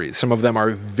theories. Some of them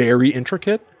are very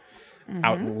intricate,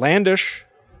 outlandish,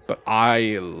 but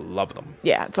I love them.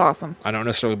 Yeah, it's awesome. I don't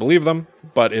necessarily believe them,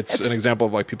 but it's an example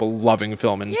of like people loving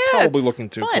film and probably it's looking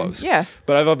too fun. close. Yeah.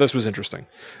 But I thought this was interesting.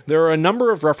 There are a number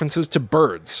of references to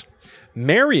birds.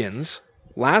 Marion's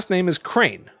last name is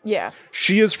Crane. Yeah.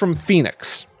 She is from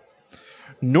Phoenix.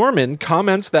 Norman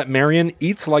comments that Marion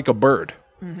eats like a bird.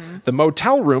 The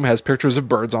motel room has pictures of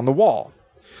birds on the wall.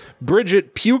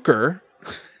 Bridget Puker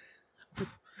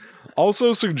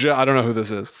also suggests... I don't know who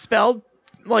this is. Spelled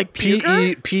like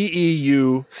puker?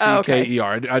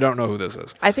 P-E-U-C-K-E-R. I don't know who this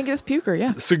is. I think it is puker,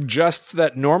 yeah. Suggests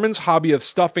that Norman's hobby of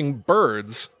stuffing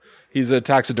birds... He's a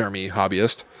taxidermy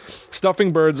hobbyist.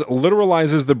 Stuffing birds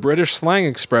literalizes the British slang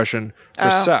expression for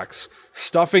sex.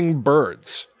 Stuffing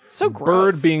birds. So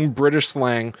gross. Bird being British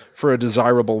slang for a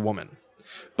desirable woman.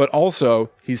 But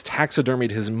also, he's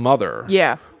taxidermied his mother.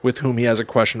 Yeah. With whom he has a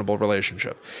questionable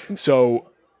relationship. So,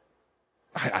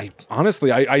 I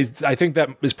honestly, I think that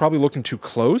is probably looking too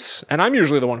close. And I'm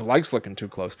usually the one who likes looking too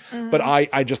close. But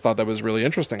I just thought that was really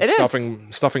interesting.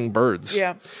 Stuffing birds.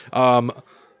 Yeah.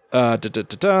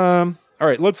 All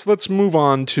right, let's move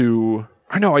on to...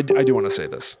 I know, I do want to say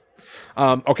this.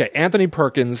 Okay, Anthony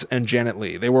Perkins and Janet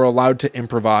Leigh, they were allowed to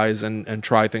improvise and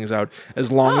try things out as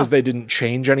long as they didn't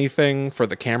change anything for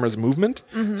the camera's movement.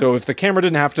 So if the camera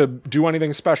didn't have to do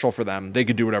anything special for them, they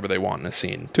could do whatever they want in a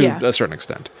scene to a certain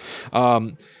extent.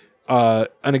 An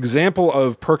example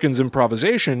of Perkins'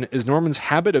 improvisation is Norman's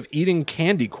habit of eating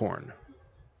candy corn.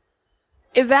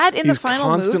 Is that in the final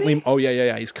movie? Oh,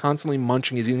 yeah. He's constantly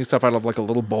munching. He's eating stuff out of like a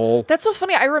little bowl. That's so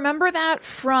funny. I remember that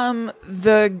from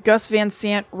the Gus Van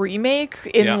Sant remake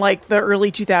in like the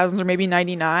early 2000s or maybe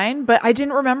 99, but I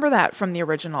didn't remember that from the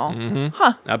original.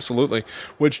 Huh. Absolutely.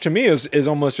 Which to me is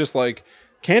almost just like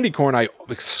candy corn I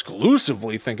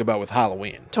exclusively think about with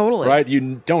Halloween. Totally. Right?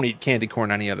 You don't eat candy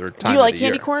corn any other time. Do you like of the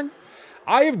candy year. corn?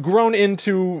 I have grown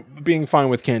into being fine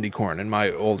with candy corn in my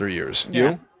older years.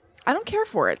 You? I don't care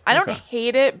for it. I don't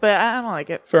hate it, but I don't like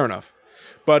it. Fair enough.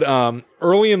 But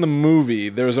early in the movie,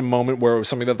 there's a moment where it was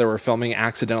something that they were filming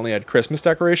accidentally had Christmas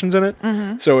decorations in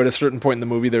it. So at a certain point in the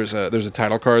movie, there's a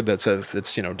title card that says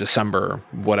it's December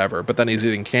whatever, but then he's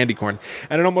eating candy corn,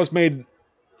 and it almost made.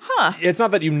 It's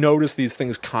not that you notice these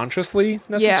things consciously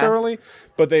necessarily,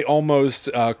 but they almost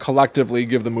collectively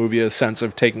give the movie a sense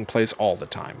of taking place all the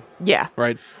time. Yeah.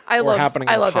 Right? I love it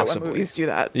when possibly. movies do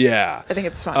that. Yeah. I think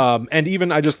it's fun. And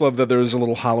even I just love that there's a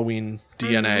little Halloween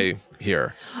DNA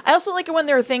here. I also like it when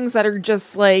there are things that are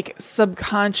just like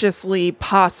subconsciously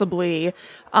possibly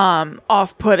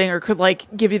off-putting or could like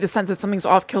give you the sense that something's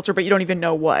off kilter, but you don't even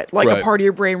know what. Like a part of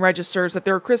your brain registers that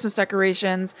there are Christmas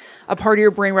decorations. A part of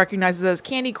your brain recognizes it as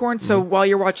candy corn. So while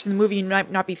you're watching the movie, you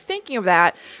might not be thinking of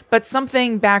that, but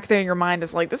something back there in your mind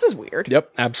is like, this is weird.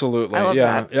 Yep, absolutely. I love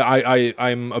that. Yeah,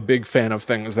 I'm a big fan of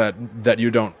things that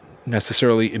you don't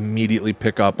necessarily immediately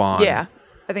pick up on. Yeah,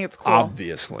 I think it's cool.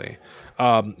 Obviously.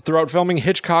 Throughout filming,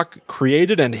 Hitchcock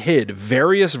created and hid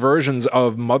various versions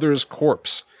of Mother's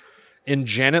corpse in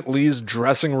Janet Leigh's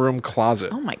dressing room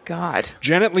closet. Oh my God.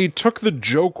 Janet Leigh took the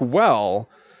joke well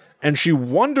and she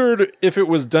wondered if it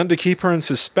was done to keep her in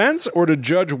suspense or to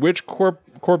judge which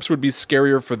corpse would be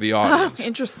scarier for the audience.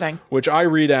 Interesting. Which I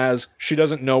read as she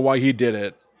doesn't know why he did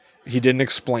it. He didn't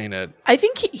explain it. I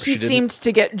think he seemed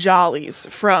to get jollies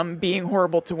from being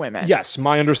horrible to women. Yes,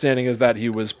 my understanding is that he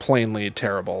was plainly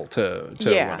terrible to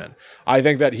women. I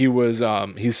think that he was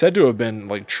he's said to have been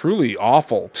like truly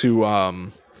awful to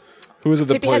who is it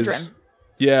that plays Hedren.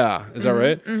 Yeah, is that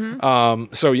right?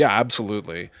 Mm-hmm. So yeah,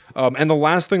 absolutely. And the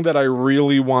last thing that I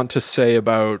really want to say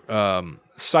about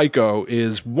Psycho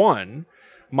is one,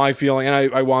 my feeling,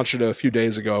 and I watched it a few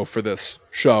days ago for this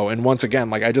show, and once again,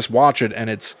 like I just watch it and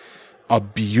it's a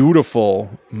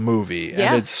beautiful movie,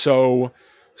 and it's so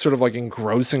sort of like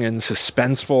engrossing and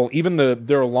suspenseful. Even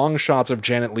there are long shots of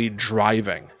Janet Leigh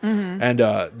driving, and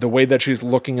the way that she's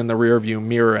looking in the rearview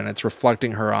mirror and it's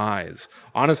reflecting her eyes.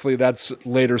 Honestly, that's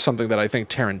later something that I think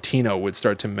Tarantino would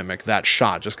start to mimic, that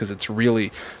shot, just because it's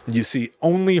really, you see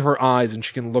only her eyes and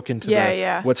she can look into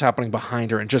what's happening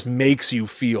behind her, and just makes you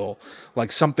feel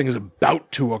like something is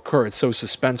about to occur. It's so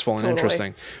suspenseful and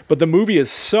interesting. But the movie is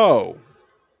so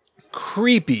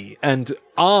creepy and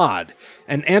odd,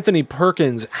 and Anthony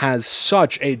Perkins has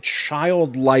such a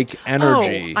childlike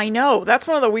energy. Oh, I know. That's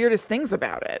one of the weirdest things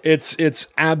about it. It's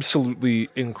absolutely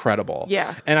incredible.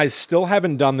 Yeah. And I still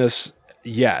haven't done this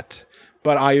yet,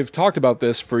 but I've talked about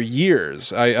this for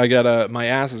years. My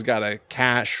ass has got to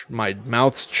cash my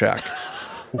mouth's check.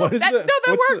 What is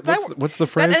that what's the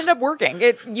phrase? That ended up working.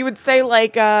 You would say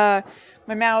like my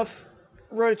mouth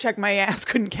wrote a check my ass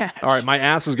couldn't cash. All right, my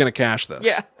ass is going to cash this.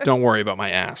 Yeah. Don't worry about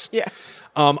my ass. Yeah.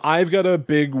 I've got a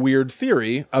big weird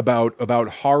theory about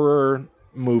horror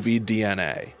movie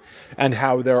DNA, and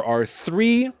how there are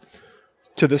three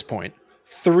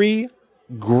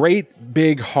great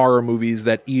big horror movies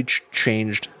that each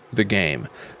changed the game.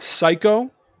 Psycho,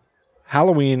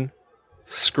 Halloween,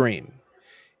 Scream.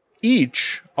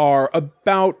 Each are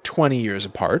about 20 years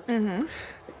apart. Mm-hmm.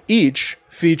 Each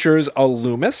features a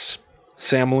Loomis,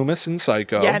 Sam Loomis in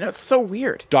Psycho. Yeah, I know, it's so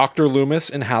weird. Dr. Loomis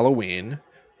in Halloween.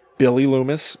 Billy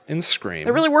Loomis in Scream.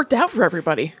 It really worked out for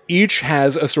everybody. Each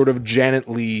has a sort of Janet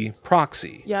Leigh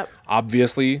proxy. Yep.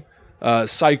 Obviously,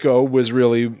 Psycho was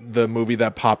really the movie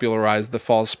that popularized the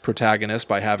false protagonist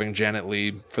by having Janet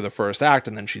Leigh for the first act,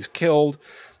 and then she's killed.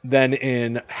 Then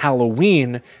in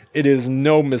Halloween, it is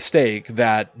no mistake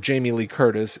that Jamie Lee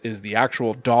Curtis is the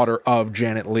actual daughter of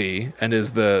Janet Leigh and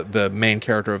is the main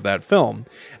character of that film.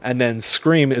 And then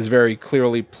Scream is very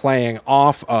clearly playing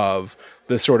off of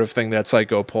the sort of thing that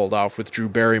Psycho pulled off with Drew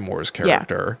Barrymore's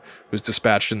character, who's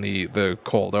dispatched in the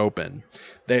cold open.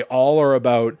 They all are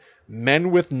about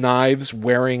men with knives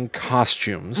wearing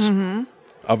costumes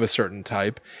of a certain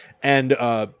type, and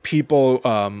people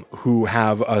who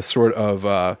have a sort of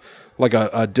like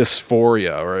a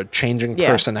dysphoria or a changing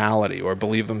personality, or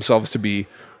believe themselves to be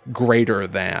greater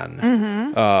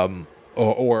than,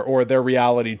 or their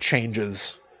reality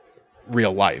changes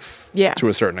real life to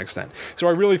a certain extent. So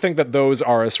I really think that those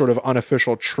are a sort of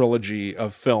unofficial trilogy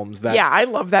of films that I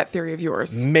love that theory of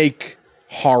yours. Make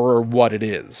horror what it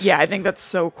is. Yeah, I think that's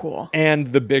so cool. And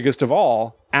the biggest of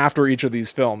all, after each of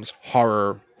these films,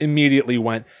 horror immediately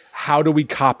went, how do we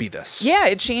copy this? Yeah,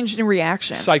 it changed in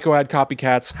reaction. Psycho had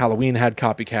copycats, Halloween had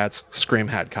copycats, Scream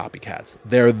had copycats.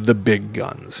 They're the big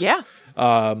guns. Yeah.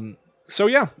 So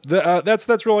yeah,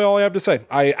 that's really all I have to say.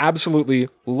 I absolutely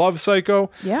love Psycho.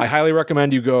 Yeah. I highly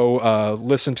recommend you go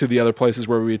listen to the other places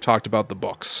where we talked about the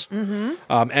books. Mm-hmm.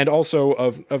 And also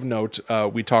of note,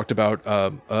 we talked about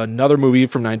another movie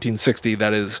from 1960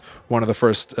 that is one of the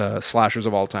first slashers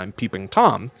of all time, Peeping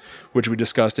Tom, which we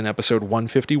discussed in episode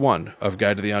 151 of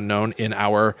Guide to the Unknown in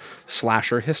our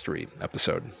slasher history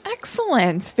episode.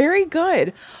 Excellent. Very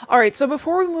good. All right, so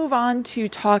before we move on to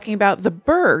talking about The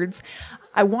Birds,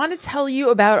 I want to tell you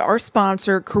about our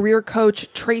sponsor, career coach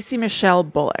Tracy Michelle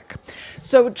Bullock.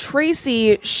 So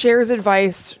Tracy shares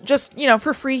advice just,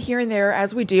 for free here and there,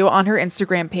 as we do, on her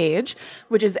Instagram page,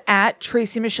 which is at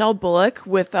Tracy Michelle Bullock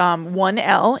with one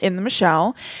L in the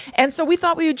Michelle. And so we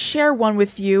thought we would share one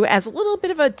with you as a little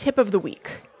bit of a tip of the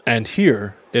week. And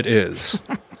here it is.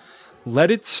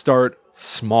 Let it start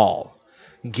small.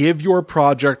 Give your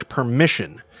project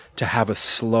permission to have a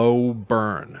slow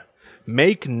burn.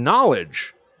 Make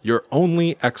knowledge your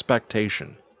only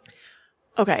expectation.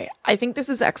 Okay, I think this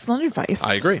is excellent advice.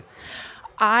 I agree.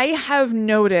 I have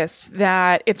noticed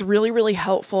that it's really, really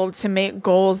helpful to make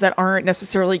goals that aren't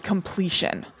necessarily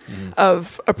completion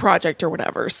of a project or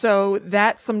whatever. So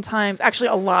that sometimes, actually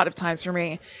a lot of times for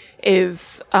me,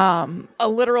 is a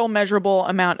literal measurable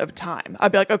amount of time.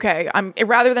 I'd be like, okay,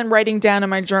 rather than writing down in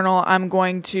my journal, I'm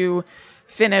going to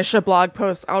finish a blog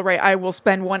post. I will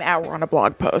spend 1 hour on a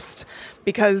blog post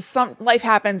because some life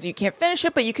happens. You can't finish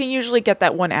it, but you can usually get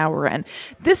that 1 hour in.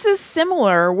 This is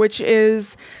similar, which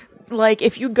is like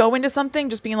if you go into something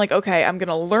just being like, okay, I'm going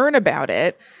to learn about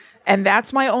it. And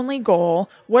that's my only goal.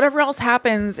 Whatever else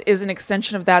happens is an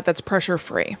extension of that that's pressure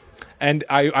free. And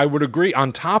I would agree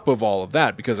on top of all of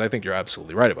that, because I think you're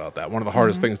absolutely right about that. One of the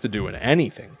hardest things to do in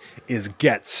anything is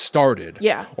get started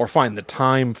or find the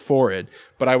time for it.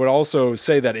 But I would also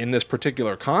say that in this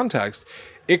particular context,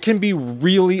 it can be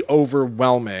really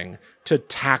overwhelming to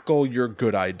tackle your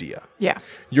good idea. Yeah.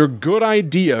 Your good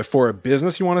idea for a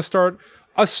business you want to start,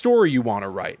 a story you want to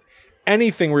write,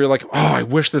 anything where you're like, oh, I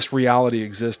wish this reality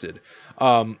existed.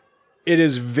 It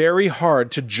is very hard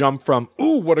to jump from,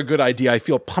 ooh, what a good idea, I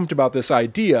feel pumped about this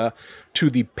idea, to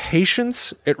the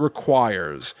patience it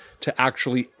requires to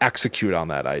actually execute on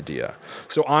that idea.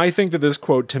 So I think that this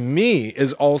quote to me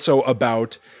is also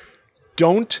about,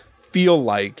 don't feel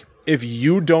like if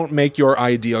you don't make your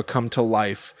idea come to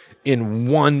life in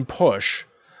one push,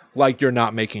 like you're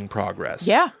not making progress.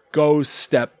 Yeah. Go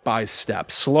step by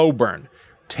step, slow burn.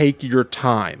 Take your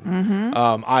time.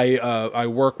 I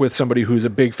work with somebody who's a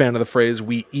big fan of the phrase,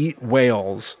 we eat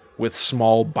whales with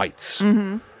small bites.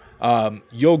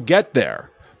 You'll get there,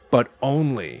 but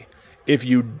only if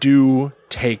you do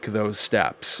take those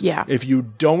steps. Yeah. If you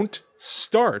don't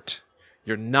start,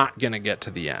 you're not going to get to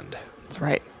the end. That's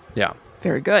right. Yeah.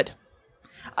 Very good.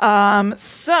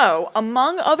 So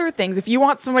among other things, if you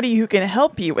want somebody who can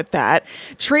help you with that,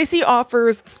 Tracy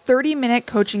offers 30-minute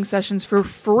coaching sessions for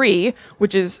free,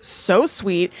 which is so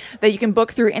sweet, that you can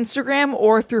book through Instagram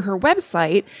or through her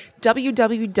website,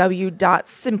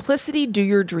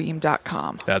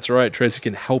 www.simplicitydoyourdream.com. That's right. Tracy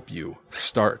can help you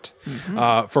start.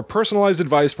 For personalized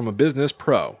advice from a business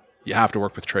pro, you have to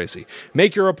work with Tracy.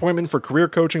 Make your appointment for career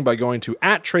coaching by going to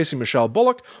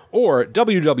 @TracyMichelleBullock or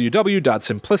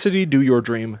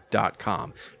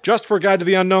www.simplicitydoyourdream.com. Just for Guide to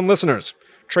the Unknown listeners,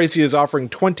 Tracy is offering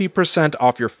 20%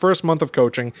 off your first month of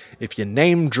coaching if you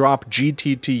name drop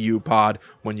GTTU Pod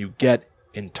when you get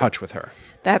in touch with her.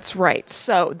 That's right.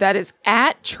 So that is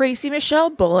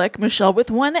 @TracyMichelleBullock, Michelle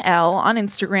with 1 L on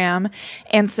Instagram,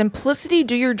 and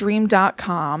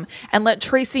simplicitydoyourdream.com, and let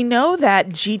Tracy know that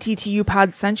GTTU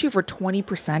Pod sent you for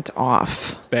 20%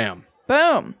 off. Bam.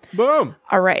 Boom. Boom.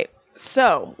 All right.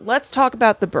 So let's talk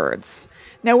about The Birds.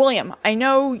 Now, William, I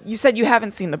know you said you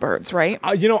haven't seen The Birds, right?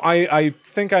 I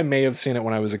think I may have seen it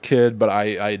when I was a kid, but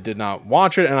I did not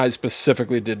watch it, and I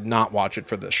specifically did not watch it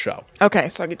for this show. Okay,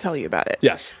 so I could tell you about it.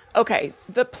 Yes. Okay,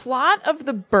 the plot of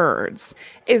The Birds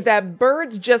is that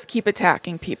birds just keep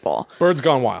attacking people. Birds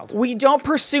Gone Wild. We don't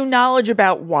pursue knowledge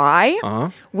about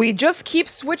why. We just keep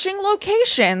switching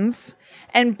locations,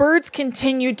 and birds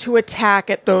continue to attack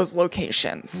at those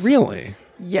locations. Really?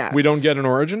 Yes. We don't get an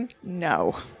origin?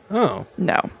 No. Oh.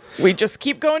 No. We just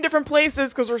keep going different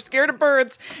places because we're scared of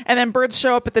birds, and then birds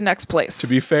show up at the next place. To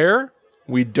be fair,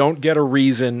 we don't get a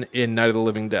reason in Night of the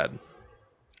Living Dead.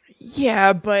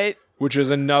 Yeah, but... Which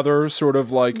is another sort of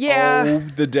like, oh,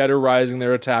 the dead are rising,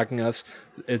 they're attacking us.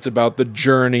 It's about the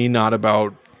journey, not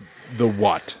about the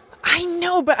what. I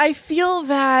know, but I feel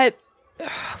that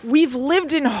we've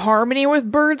lived in harmony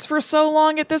with birds for so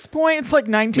long at this point. It's like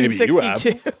 1962.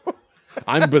 Maybe you have.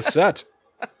 I'm beset.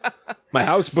 My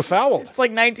house befouled. It's like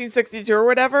 1962 or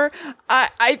whatever.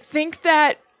 I think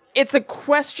that it's a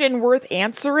question worth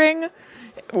answering.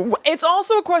 It's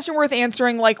also a question worth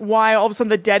answering, like why all of a sudden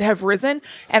the dead have risen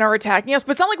and are attacking us.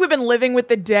 But it's not like we've been living with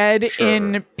the dead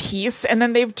in peace and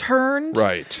then they've turned.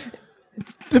 Right.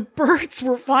 The birds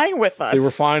were fine with us. They were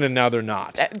fine and now they're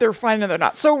not. They're fine and they're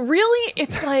not. So really,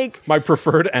 it's like... My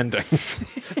preferred ending,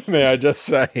 may I just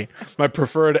say, my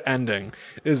preferred ending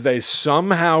is they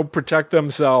somehow protect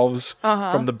themselves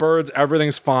from the birds.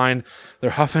 Everything's fine. They're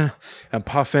huffing and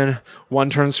puffing. One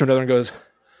turns to another and goes,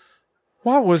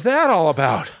 what was that all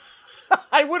about?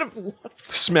 I would have loved...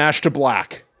 Smash to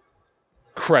black.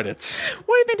 Credits.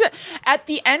 What do you think? At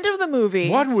the end of the movie...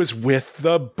 What was with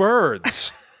the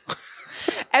birds?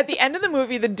 At the end of the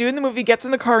movie, the dude in the movie gets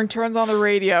in the car and turns on the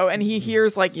radio, and he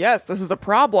hears like, yes, this is a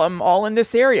problem all in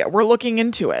this area. We're looking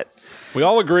into it. We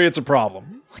all agree it's a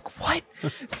problem. Like, what?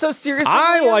 So seriously?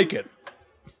 I like it.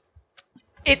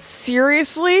 It's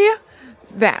seriously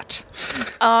that.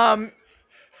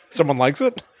 Someone likes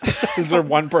it? Is there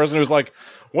one person who's like,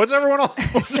 what's everyone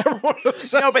upset?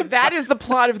 No, but that is the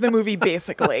plot of the movie,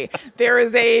 basically. There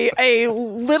is a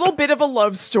little bit of a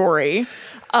love story.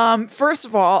 First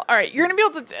of all right, you're going to be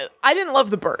able to... I didn't love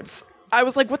The Birds. I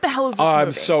was like, what the hell is this movie?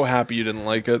 I'm so happy you didn't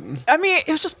like it. I mean,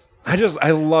 it was just...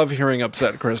 I love hearing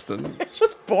upset Kristen. It's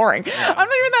just boring. Yeah. I'm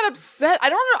not even that upset. I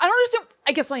don't understand.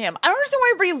 I guess I am. I don't understand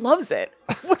why everybody loves it.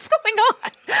 What's going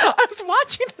on? I was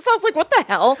watching this. I was like, what the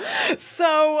hell?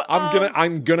 So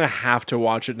I'm gonna have to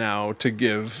watch it now to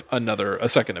give a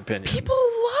second opinion. people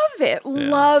love it.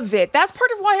 Love it. That's part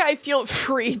of why I feel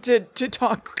free to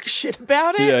talk shit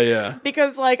about it. Yeah.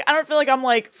 Because like I don't feel like I'm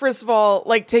like, first of all,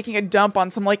 like taking a dump on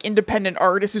some like independent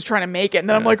artist who's trying to make it, and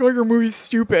then I'm like, oh, your movie's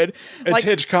stupid. It's like,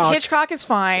 Hitchcock. Hitchcock is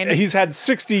fine. He's had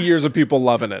 60 years of people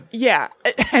loving it. Yeah,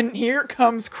 and here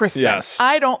comes Kristen. Yes.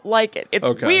 I don't like it. It's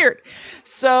Okay. weird.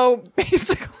 So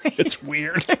basically, It's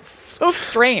weird. it's so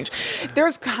strange.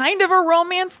 There's kind of a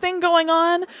romance thing going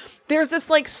on. There's this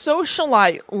like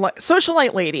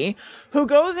socialite lady who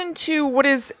goes into what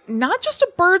is not just a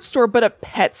bird store, but a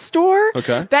pet store.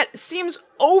 Okay. That seems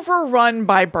overrun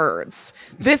by birds.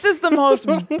 This is the most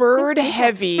bird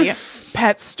heavy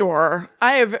pet store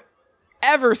I have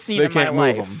ever seen They in my can't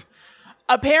life. move 'em.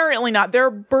 Apparently not. There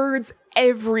are birds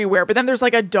everywhere, but then there's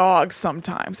like a dog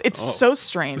sometimes. It's so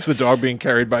strange. It's the dog being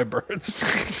carried by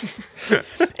birds.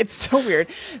 It's so weird.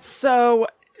 So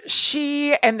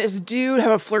she and this dude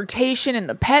have a flirtation in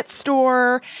the pet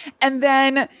store, and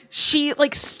then she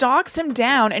like stalks him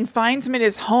down and finds him in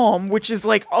his home, which is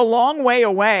like a long way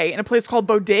away in a place called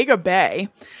Bodega Bay.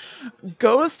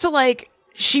 Goes to like,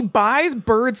 she buys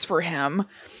birds for him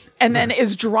and then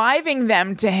is driving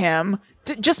them to him.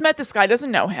 Just met this guy,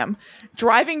 doesn't know him,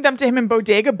 driving them to him in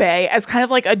Bodega Bay as kind of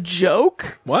like a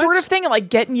joke sort of thing, and like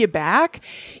getting you back.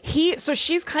 So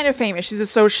she's kind of famous. She's a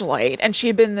socialite, and she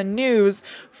had been in the news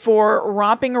for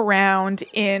romping around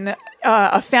in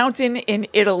a fountain in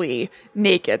Italy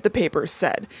naked, the papers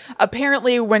said.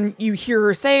 Apparently, when you hear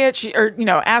her say it,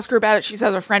 ask her about it, she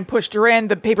says a friend pushed her in,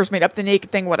 the papers made up the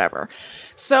naked thing, whatever.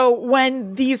 So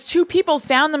when these two people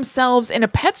found themselves in a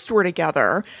pet store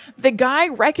together, the guy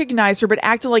recognized her but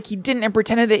acted like he didn't and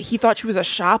pretended that he thought she was a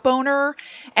shop owner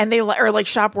or like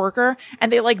shop worker,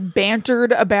 and they like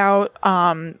bantered about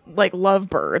like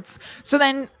lovebirds. So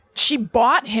then she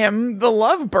bought him the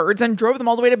lovebirds and drove them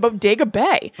all the way to Bodega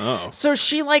Bay. Oh. So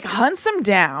she like hunts him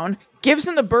down, gives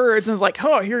him the birds, and is like,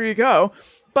 oh, here you go.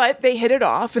 But they hit it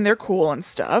off and they're cool and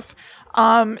stuff.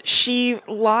 She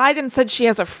lied and said she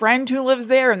has a friend who lives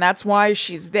there and that's why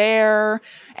she's there.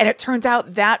 And it turns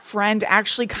out that friend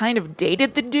actually kind of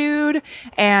dated the dude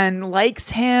and likes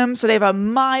him. So they have a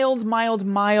mild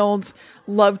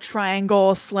love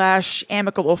triangle /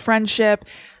 amicable friendship.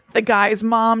 The guy's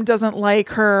mom doesn't like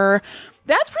her.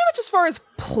 That's pretty much as far as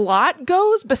plot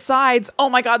goes, besides, oh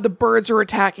my God, the birds are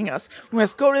attacking us. We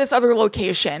must go to this other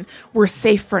location. We're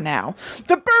safe for now.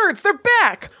 The birds, they're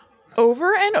back.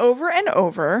 Over and over and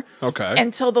over. Okay.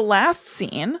 Until the last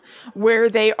scene where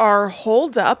they are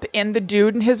holed up in the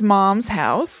dude and his mom's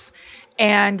house,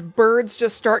 and birds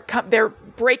just start they're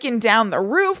breaking down the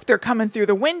roof, they're coming through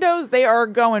the windows, they are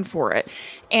going for it.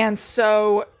 And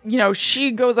so,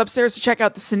 she goes upstairs to check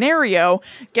out the scenario,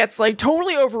 gets like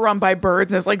totally overrun by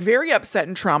birds, and is like very upset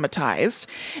and traumatized.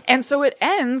 And so it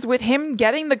ends with him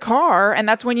getting the car, and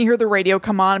that's when you hear the radio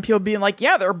come on and people being like,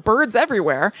 yeah, there are birds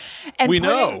everywhere.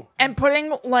 And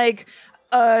putting like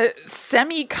a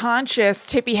semi-conscious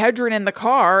Tippi Hedren in the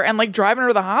car and like driving her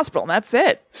to the hospital, and that's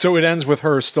it. So it ends with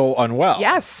her still unwell.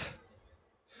 Yes.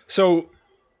 So,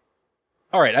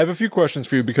 all right, I have a few questions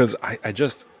for you because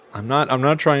I'm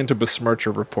not trying to besmirch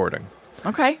your reporting.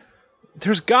 Okay.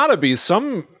 There's got to be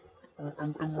some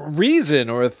reason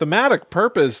or a thematic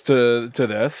purpose to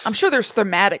this. I'm sure there's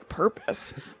thematic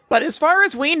purpose, but as far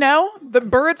as we know, the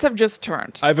birds have just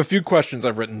turned. I have a few questions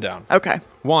I've written down. Okay.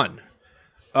 One,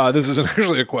 this isn't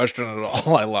actually a question at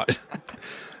all. I lied.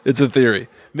 It's a theory.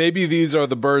 Maybe these are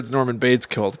the birds Norman Bates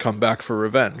killed come back for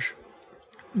revenge.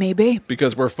 Maybe.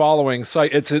 Because we're following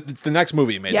it's the next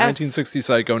movie made. Yes. 1960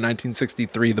 Psycho,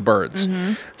 1963 The Birds.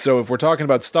 Mm-hmm. So if we're talking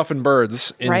about stuffing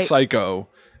birds in Psycho,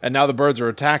 and now the birds are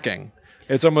attacking,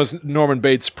 it's almost Norman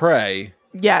Bates' prey.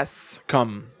 Yes.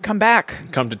 Come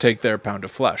back. Come to take their pound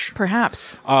of flesh.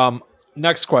 Perhaps.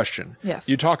 Next question. Yes.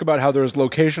 You talk about how there's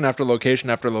location after location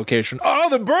after location. Oh,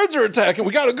 the birds are attacking.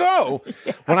 We got to go.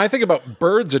 Yeah. When I think about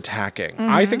birds attacking,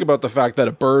 I think about the fact that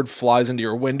a bird flies into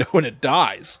your window and it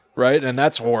dies, right? And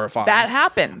that's horrifying. That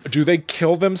happens. Do they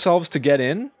kill themselves to get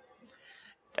in?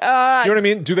 You know what I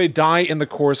mean? Do they die in the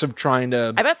course of trying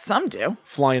to... I bet some do.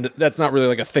 Fly into... That's not really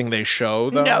like a thing they show,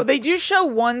 though? No, they do show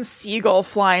one seagull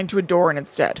fly into a door and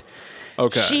it's dead.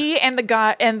 Okay. She and the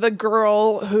guy and the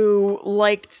girl who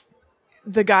liked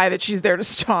the guy that she's there to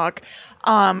stalk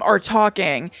are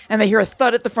talking, and they hear a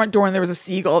thud at the front door, and there was a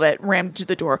seagull that rammed to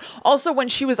the door. Also, when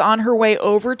she was on her way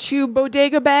over to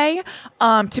Bodega Bay,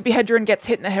 Tippi Hedren gets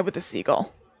hit in the head with a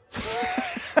seagull.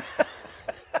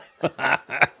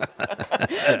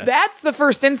 That's the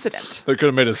first incident. They could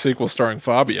have made a sequel starring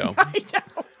Fabio.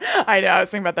 I know. I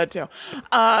was thinking about that too.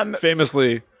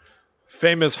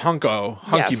 Famous hunky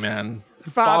Yes. man.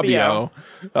 Fabio.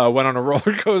 Went on a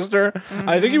roller coaster.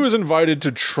 I think he was invited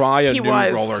to try a new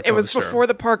roller coaster. It was before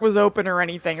the park was open or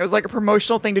anything. It was like a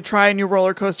promotional thing to try a new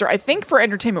roller coaster, I think for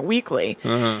Entertainment Weekly.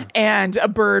 And a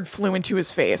bird flew into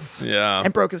his face. Yeah.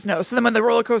 And broke his nose. So then when the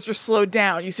roller coaster slowed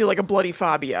down, you see like a bloody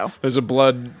Fabio. There's a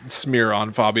blood smear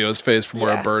on Fabio's face from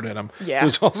where Yeah. a bird hit him. Yeah.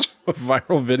 There's also a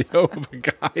viral video of a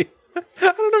guy.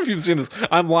 I don't know if you've seen this.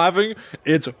 I'm laughing.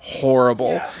 It's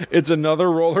horrible. Yeah. It's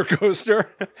another roller coaster,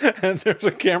 and there's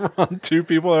a camera on two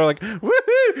people that are like,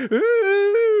 woohoo,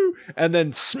 woo, and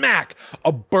then smack,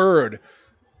 a bird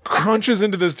crunches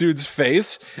into this dude's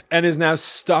face and is now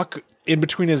stuck in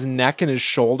between his neck and his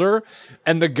shoulder.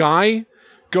 And the guy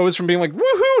goes from being like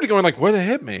woohoo to going like, what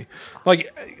hit me? Like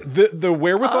the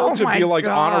wherewithal Oh to my be like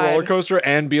on a God. roller coaster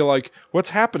and be like, what's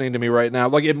happening to me right now?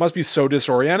 Like it must be so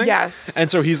disorienting. Yes. And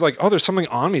so he's like, oh, there's something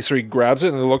on me. So he grabs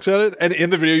it and he looks at it. And in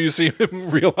the video, you see him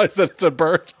realize that it's a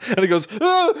bird. And he goes,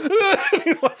 and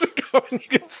he lets it go. And you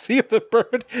can see the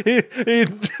bird. He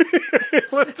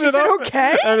lifts it it up.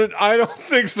 okay? And I don't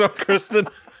think so, Kristen.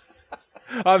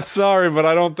 I'm sorry, but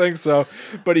I don't think so.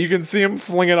 But you can see him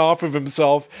fling it off of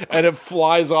himself, and it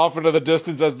flies off into the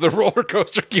distance as the roller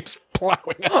coaster keeps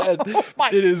plowing ahead.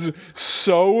 It is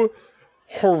so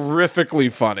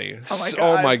horrifically funny. God.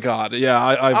 Oh my God. Yeah,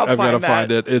 I've got to find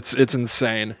find that. it. It's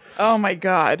insane. Oh my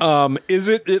God. Is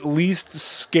it at least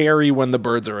scary when the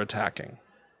birds are attacking?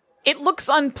 It looks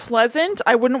unpleasant.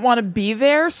 I wouldn't want to be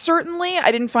there, certainly.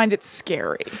 I didn't find it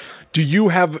scary. Do you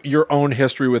have your own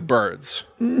history with birds?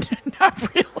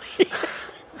 Not really.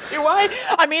 Do I?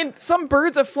 I mean, some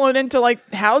birds have flown into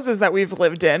like houses that we've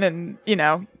lived in, and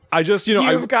I just,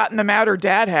 you've gotten them out or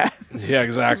Dad has. Yeah,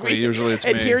 exactly. Usually it's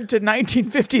me. adhered to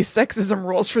 1950s sexism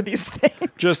rules for these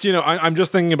things. Just, I'm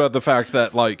just thinking about the fact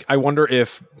that, like, I wonder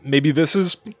if maybe this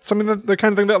is something that the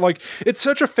kind of thing that, like, it's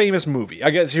such a famous movie. I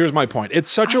guess here's my point. It's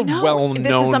such a know. well-known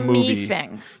This is a me movie.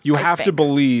 thing, You I have to think.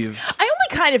 believe. I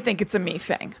only kind of think it's a me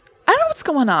thing. I don't know what's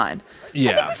going on.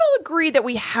 Yeah. I think we've all agreed that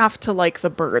we have to like the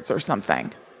birds or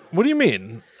something. What do you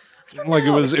mean? Like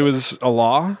know. it was a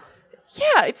law?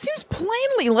 Yeah, it seems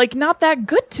plainly like not that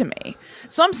good to me.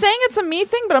 So I'm saying it's a me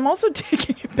thing, but I'm also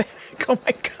taking it back. Oh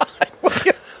my God.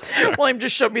 William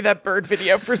just showed me that bird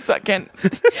video for a second.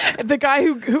 The guy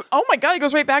who oh my God, he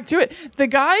goes right back to it. The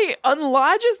guy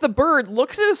unlodges the bird,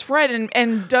 looks at his friend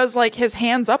and does like his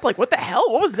hands up like, what the hell?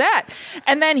 What was that?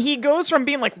 And then he goes from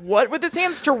being like, what with his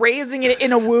hands to raising it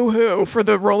in a woohoo for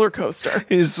the roller coaster.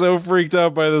 He's so freaked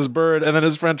out by this bird, and then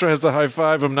his friend tries to high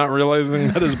five him, not realizing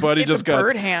that his buddy It's just a got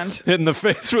bird hand. hit in the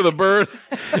face with a bird.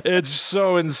 It's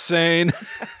so insane.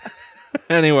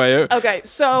 Anyway. Okay,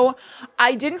 so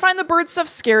I didn't find the bird stuff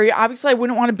scary. Obviously, I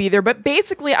wouldn't want to be there, but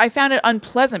basically, I found it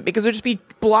unpleasant because there'd just be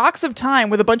blocks of time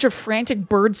with a bunch of frantic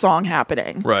bird song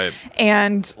happening. Right.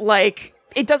 And, like,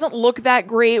 it doesn't look that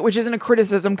great, which isn't a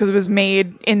criticism because it was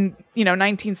made in,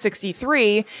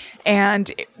 1963,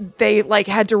 and they, like,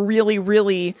 had to really,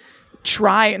 really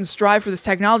try and strive for this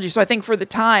technology. So I think for the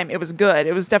time it was good.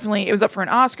 It was up for an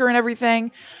Oscar and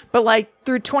everything. But like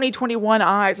through 2021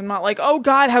 eyes, I'm not like, oh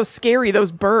God, how scary those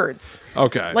birds.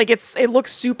 Okay. Like it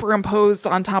looks superimposed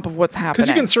on top of what's happening. Because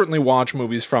you can certainly watch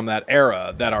movies from that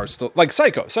era that are still like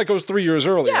Psycho. Psycho's 3 years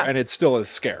earlier, Yeah. and it's still as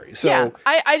scary. So yeah,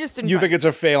 I just didn't. you think it's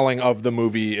a failing of the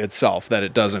movie itself that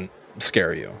it doesn't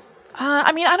scare you?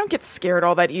 I mean, I don't get scared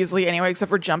all that easily anyway, except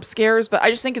for jump scares. But I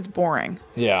just think it's boring.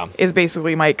 Yeah. Is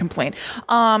basically my complaint.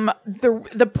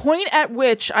 The point at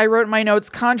which I wrote in my notes,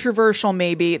 controversial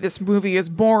maybe, this movie is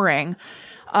boring.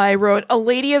 I wrote, a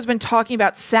lady has been talking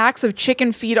about sacks of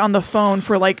chicken feed on the phone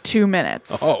for like 2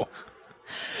 minutes. Oh.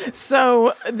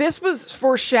 So this was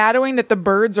foreshadowing that the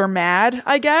birds are mad,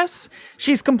 I guess.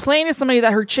 She's complaining to somebody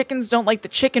that her chickens don't like the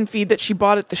chicken feed that she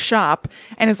bought at the shop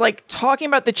and is like talking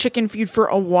about the chicken feed for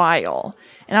a while.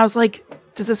 And I was like,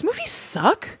 does this movie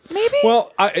suck? Maybe?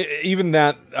 Well, even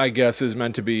that, I guess, is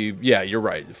meant to be, yeah, you're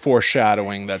right,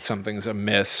 foreshadowing that something's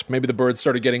amiss. Maybe the birds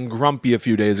started getting grumpy a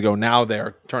few days ago. Now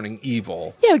they're turning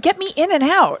evil. Yeah, get me in and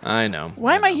out. I know.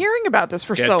 Why am I hearing about this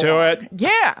for Get so to long? it.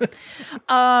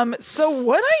 Yeah. So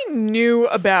what I knew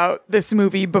about this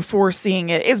movie before seeing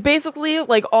it is basically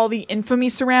like all the infamy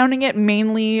surrounding it,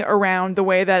 mainly around the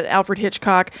way that Alfred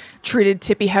Hitchcock treated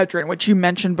Tippi Hedren, which you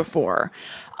mentioned before.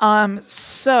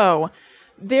 So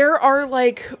there are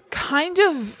like kind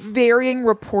of varying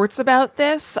reports about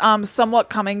this, somewhat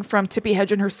coming from Tippi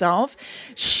Hedren herself.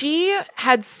 She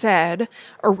had said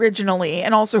originally,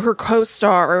 and also her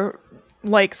co-star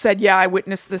like said, yeah, I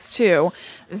witnessed this too,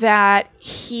 that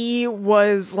he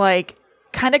was like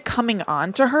kind of coming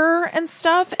on to her and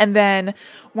stuff. And then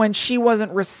when she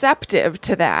wasn't receptive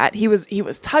to that, he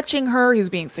was touching her. He was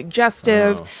being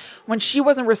suggestive. Oh. When she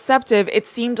wasn't receptive, it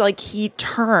seemed like he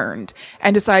turned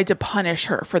and decided to punish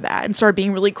her for that and started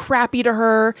being really crappy to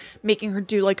her, making her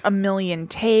do like a million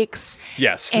takes.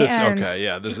 Yes. And-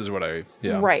 This is what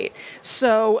yeah. Right.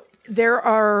 So there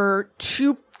are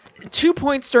two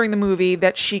points during the movie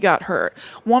that she got hurt.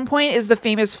 One point is the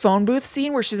famous phone booth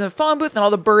scene where she's in a phone booth and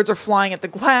all the birds are flying at the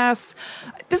glass.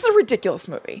 This is a ridiculous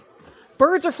movie.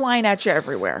 Birds are flying at you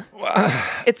everywhere.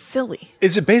 It's silly.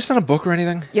 Is it based on a book or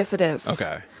anything? Yes, it is.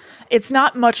 Okay. It's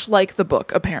not much like the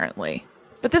book, apparently.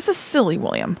 But this is silly,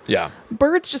 William. Yeah.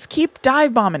 Birds just keep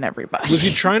dive bombing everybody. Was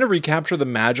he trying to recapture the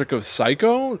magic of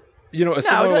Psycho? You know, No,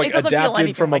 similar, like it doesn't feel adapted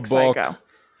anything from like a book. Psycho.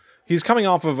 He's coming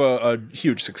off of a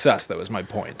huge success. That was my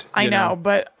point. I know,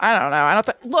 but I don't know. I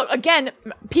don't look, again,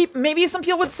 maybe some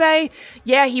people would say,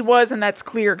 yeah, he was, and that's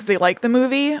clear because they like the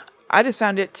movie. I just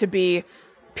found it to be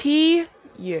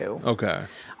P.U. Okay.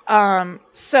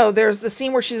 So there's the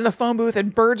scene where she's in a phone booth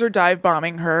and birds are dive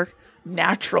bombing her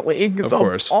naturally. Because Of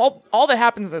course. all that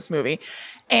happens in this movie.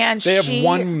 And They have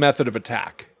one method of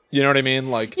attack. You know what I mean?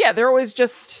 Like, Yeah, they're always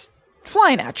just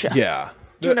flying at you. yeah.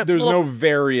 Doing a There's little- no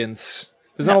variance.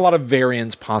 There's not a lot of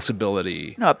variance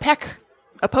possibility. No, a peck,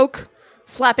 a poke,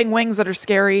 flapping wings that are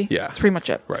scary. Yeah. That's pretty much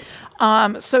it.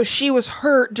 Right. So she was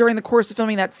hurt during the course of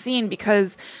filming that scene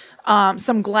because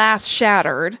some glass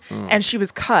shattered and she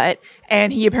was cut,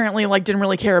 and he apparently didn't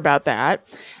really care about that.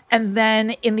 And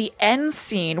then in the end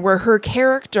scene where her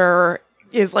character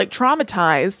is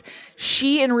traumatized,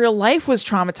 she in real life was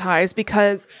traumatized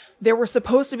because there were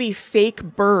supposed to be fake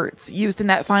birds used in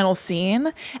that final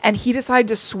scene, and he decided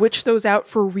to switch those out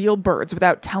for real birds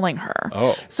without telling her.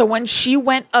 Oh. So when she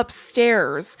went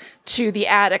upstairs to the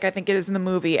attic, I think it is in the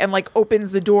movie, and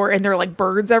opens the door and there are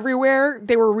birds everywhere,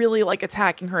 they were really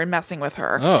attacking her and messing with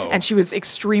her. Oh. And she was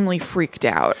extremely freaked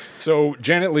out. So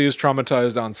Janet Leigh is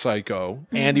traumatized on Psycho.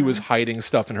 Andy was hiding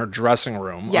stuff in her dressing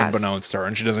room, Yes. unbeknownst to her,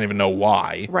 and she doesn't even know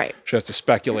why. Right. She has to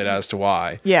speculate as to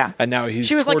why. Yeah. And now he's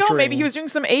She was like, oh, maybe torturing- he was doing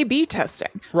some A/B testing.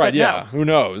 Right, But yeah. no. Who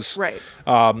knows? Right.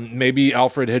 Maybe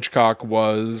Alfred Hitchcock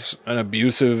was an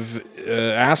abusive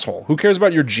asshole. Who cares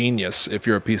about your genius if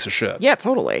you're a piece of shit? Yeah,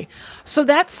 totally. So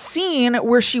that scene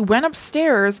where she went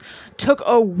upstairs took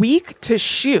a week to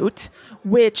shoot,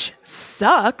 which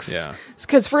sucks. Yeah.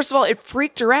 Because first of all, it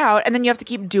freaked her out, and then you have to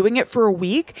keep doing it for a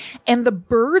week. And the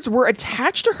birds were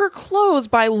attached to her clothes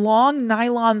by long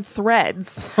nylon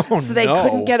threads, so they no.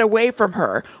 couldn't get away from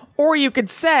her. Or you could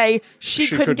say she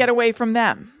couldn't couldn't- get away from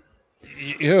them.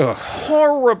 Ugh.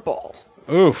 Horrible.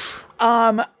 Oof.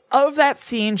 Of that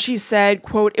scene, she said,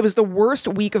 quote, "It was the worst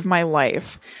week of my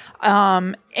life."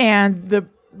 And the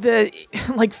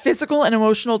physical and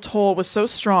emotional toll was so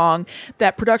strong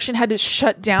that production had to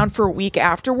shut down for a week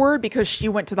afterward because she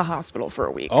went to the hospital for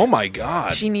a week. Oh my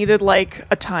God. She needed a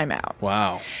timeout.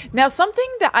 Wow. Now, something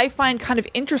that I find kind of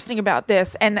interesting about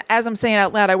this, and as I'm saying it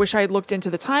out loud, I wish I had looked into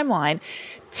the timeline.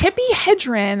 Tippi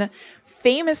Hedren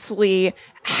famously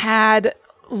had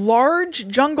large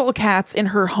jungle cats in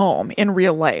her home in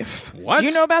real life. What? Do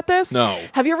you know about this? No.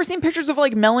 Have you ever seen pictures of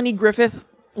Melanie Griffith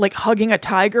hugging a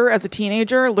tiger as a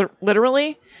teenager,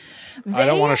 literally? I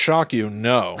don't want to shock you.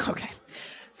 No. Okay.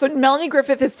 So Melanie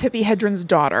Griffith is Tippi Hedren's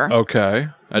daughter. Okay.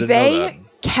 I didn't know that. They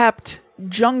kept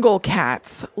jungle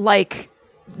cats like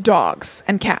dogs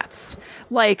and cats.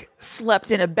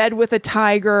 Slept in a bed with a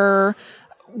tiger,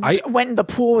 went in the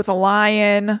pool with a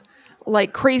lion,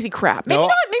 crazy crap. Maybe No.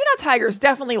 not tigers,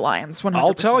 definitely lions. 100%.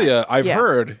 I'll tell you, I've Yeah.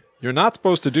 heard you're not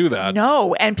supposed to do that.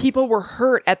 No, and people were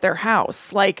hurt at their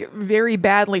house, very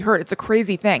badly hurt. It's a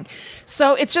crazy thing.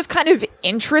 So it's just kind of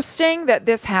interesting that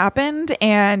this happened,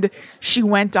 and she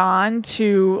went on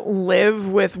to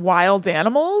live with wild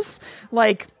animals.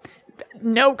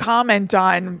 No comment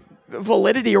on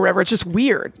validity or whatever. It's just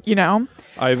weird, you know?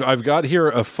 I've got here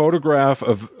a photograph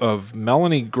of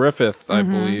Melanie Griffith, I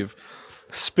believe,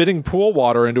 spitting pool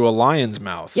water into a lion's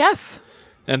mouth. Yes.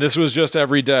 And this was just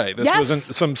every day. This Yes.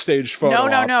 wasn't some staged photo.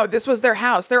 No. This was their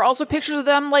house. There are also pictures of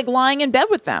them lying in bed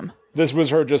with them. This was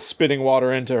her just spitting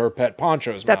water into her pet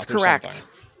Poncho's That's mouth. correct.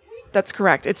 That's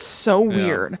correct. It's so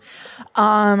weird.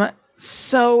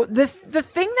 So the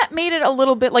thing that made it a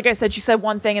little bit, like I said, she said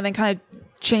one thing and then kind of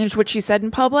changed what she said in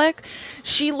public.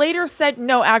 She later said,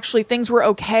 no, actually things were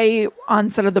okay on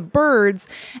set of The Birds,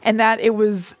 and that it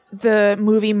was the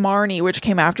movie Marnie, which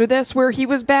came after this, where he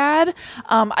was bad.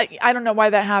 I don't know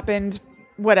why that happened,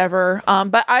 whatever.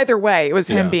 But either way, it was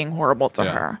him being horrible to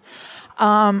her.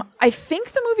 I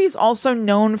think the movie is also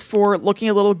known for looking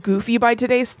a little goofy by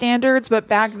today's standards, but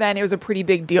back then it was a pretty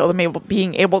big deal to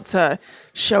being able to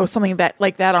show something that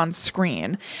like that on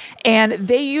screen. And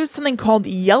they used something called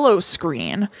yellow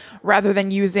screen rather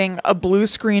than using a blue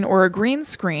screen or a green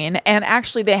screen. And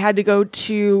actually they had to go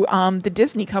to the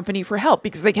Disney company for help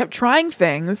because they kept trying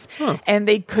things and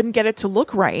they couldn't get it to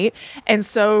look right. And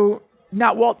so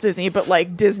not Walt Disney, but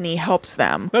like Disney helps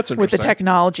them with the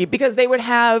technology because they would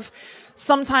have.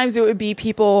 Sometimes it would be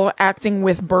people acting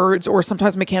with birds or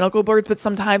sometimes mechanical birds, but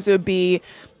sometimes it would be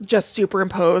just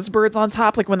superimposed birds on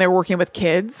top, like when they were working with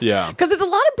kids. Yeah. Because there's a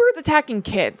lot of birds attacking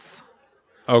kids.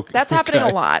 Okay. That's happening a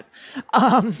lot.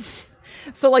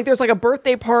 So like there's like a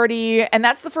birthday party, and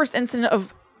that's the first incident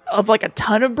of like a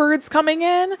ton of birds coming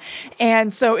in.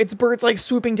 And so it's birds like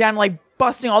swooping down, like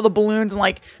busting all the balloons and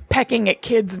like pecking at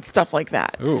kids and stuff like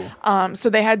that. Ooh. So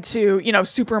they had to,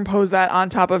 superimpose that on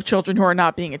top of children who are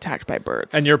not being attacked by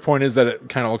birds. And your point is that it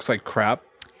kind of looks like crap?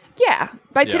 Yeah,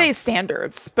 by today's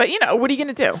standards. But, what are you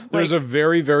going to do? There's a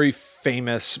very, very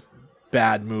famous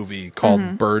bad movie called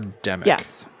Birdemic.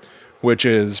 Yes. Which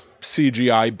is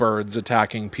CGI birds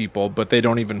attacking people, but they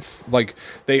don't even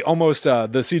they almost the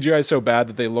CGI is so bad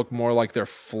that they look more like they're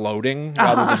floating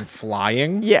rather than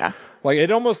flying. Yeah. Like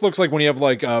it almost looks like when you have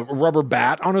like a rubber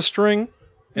bat on a string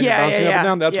and you're bouncing up and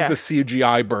down. That's what the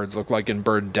CGI birds look like in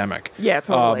Birdemic. Yeah,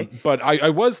 totally. But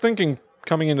I was thinking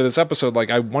coming into this episode,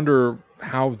 like I wonder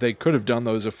how they could have done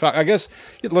those effects. I guess,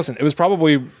 listen, it was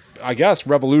probably,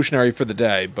 revolutionary for the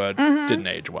day, but didn't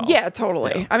age well. Yeah,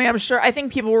 totally. Yeah. I mean, I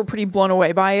think people were pretty blown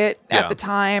away by it at the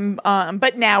time,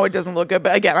 but now it doesn't look good.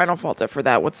 But again, I don't fault it for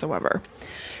that whatsoever.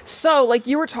 So, like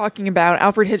you were talking about,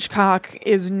 Alfred Hitchcock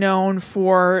is known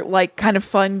for like kind of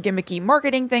fun, gimmicky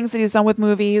marketing things that he's done with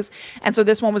movies. And so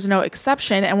this one was no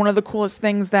exception. And one of the coolest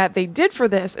things that they did for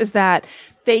this is that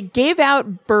they gave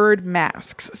out bird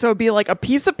masks. So it'd be like a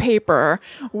piece of paper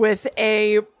with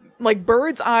a like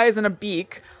bird's eyes and a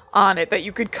beak on it that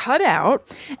you could cut out.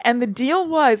 And the deal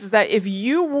was that if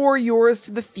you wore yours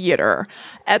to the theater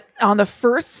on the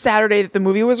first Saturday that the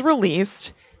movie was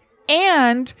released,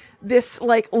 and this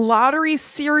like lottery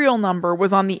serial number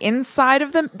was on the inside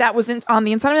of them, on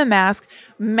the inside of the mask,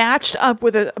 matched up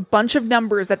with a bunch of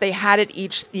numbers that they had at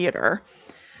each theater.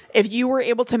 If you were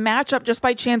able to match up just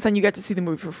by chance, then you get to see the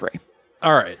movie for free.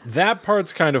 All right, that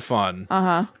part's kind of fun.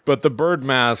 But the bird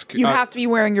mask, you have to be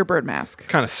wearing your bird mask.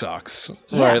 Kind of sucks,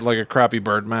 right? Like a crappy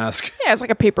bird mask. Yeah, it's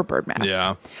like a paper bird mask.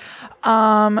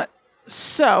 Yeah.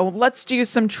 So let's do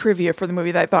some trivia for the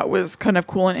movie that I thought was kind of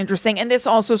cool and interesting. And this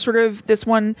also this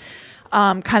one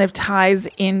kind of ties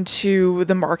into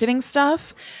the marketing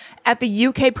stuff. At the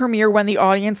UK premiere, when the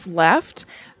audience left,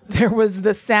 there was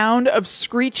the sound of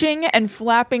screeching and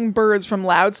flapping birds from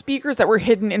loudspeakers that were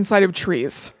hidden inside of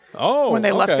trees. Oh, when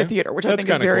they left the theater, which that's I think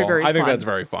is very, cool. very fun. I think that's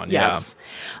very fun, yes.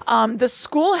 The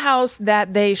schoolhouse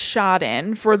that they shot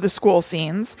in for the school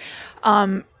scenes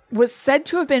was said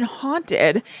to have been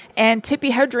haunted, and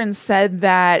Tippi Hedren said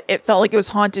that it felt like it was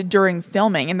haunted during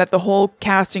filming and that the whole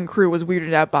cast and crew was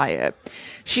weirded out by it.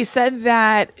 She said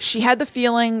that she had the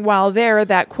feeling while there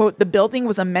that, quote, the building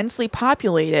was immensely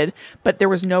populated, but there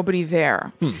was nobody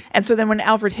there. And so then when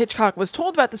Alfred Hitchcock was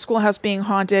told about the schoolhouse being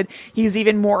haunted, he was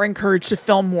even more encouraged to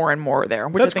film more and more there,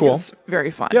 which I think is very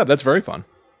fun. Yeah, that's very fun.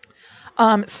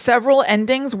 Several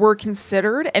endings were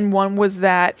considered, and one was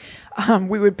that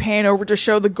we would pan over to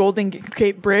show the Golden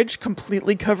Gate Bridge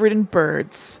completely covered in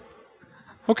birds.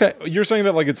 Okay, you're saying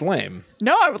that like it's lame.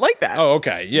 No, I would like that. Oh,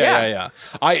 okay, yeah.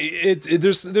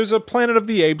 There's a Planet of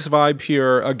the Apes vibe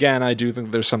here. Again, I do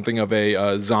think there's something of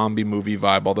a zombie movie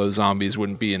vibe, although zombies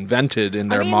wouldn't be invented in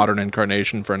their modern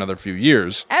incarnation for another few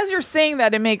years. As you're saying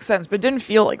that, it makes sense, but it didn't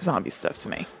feel like zombie stuff to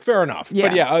me. Fair enough.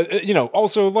 Yeah. But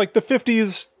also like the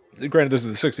 50s. Granted, this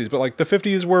is the 60s, but like the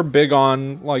 50s were big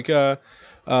on like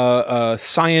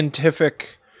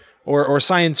scientific or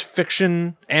science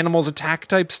fiction animals attack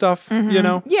type stuff,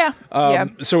 Yeah.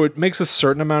 So it makes a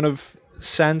certain amount of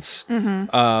sense.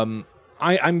 I'm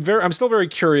still very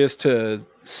curious to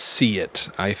see it,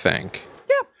 I think.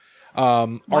 Yeah.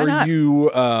 Why not? You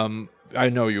I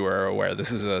know you are aware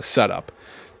this is a setup,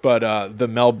 but the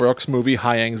Mel Brooks movie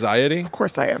High Anxiety? Of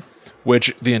course I am.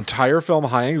 Which the entire film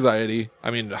High Anxiety,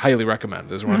 I mean, highly recommend.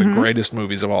 This is one of the greatest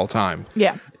movies of all time.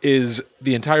 Yeah. The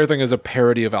entire thing is a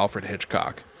parody of Alfred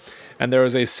Hitchcock. And there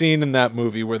is a scene in that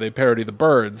movie where they parody the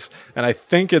birds. And I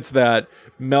think it's that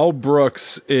Mel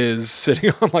Brooks is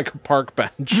sitting on like a park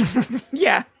bench.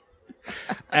 Yeah.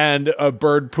 And a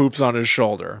bird poops on his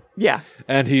shoulder. Yeah.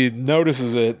 And he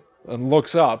notices it and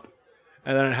looks up.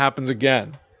 And then it happens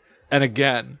again. and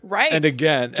again, Right. and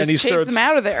again, Just and he chase starts them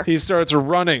out of there. He starts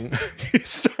running. He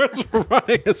starts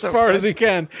running as far as he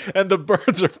can, and the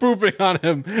birds are pooping on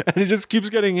him, and he just keeps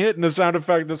getting hit. And the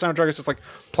soundtrack is just like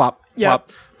plop, Yep.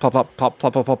 plop. Plop, plop, plop,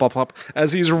 plop, plop, plop, plop, plop,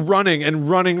 as he's running and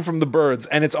running from the birds,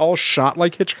 and it's all shot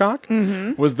like Hitchcock.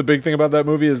 Was the big thing about that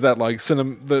movie is that like the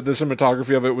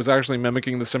cinematography of it was actually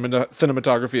mimicking the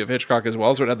cinematography of Hitchcock as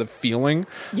well, so it had the feeling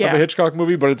of Yeah. a Hitchcock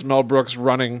movie, but it's Mel Brooks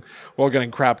running while getting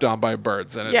crapped on by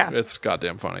birds, and it's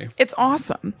goddamn funny. It's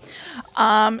awesome.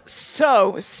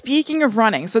 So speaking of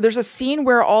running, so there's a scene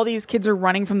where all these kids are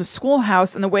running from the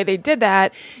schoolhouse, and the way they did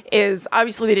that is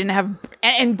obviously they didn't have,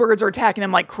 and birds are attacking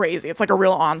them like crazy. It's like a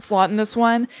real onslaught in this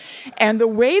one. And the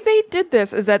way they did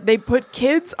this is that they put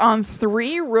kids on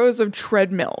 3 rows of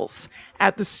treadmills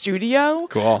at the studio.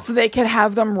 Cool. So they could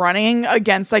have them running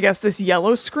against, I guess, this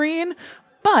yellow screen.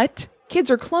 But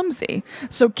kids are clumsy.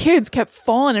 So kids kept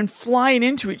falling and flying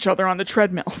into each other on the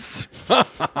treadmills. That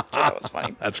was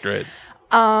funny. That's great.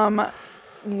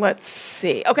 Let's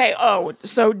see. Okay. Oh,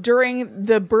 so during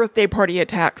the birthday party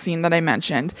attack scene that I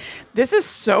mentioned, this is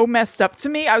so messed up to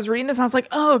me. I was reading this and I was like,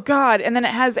 oh God. And then it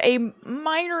has I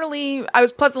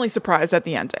was pleasantly surprised at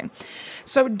the ending.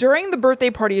 So during the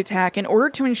birthday party attack, in order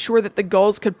to ensure that the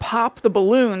gulls could pop the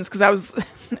balloons, because that was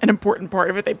an important part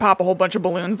of it, they pop a whole bunch of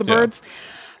balloons, the birds.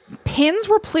 Pins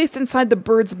were placed inside the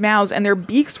birds' mouths and their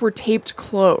beaks were taped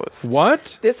closed.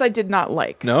 What? This I did not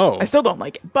like. No. I still don't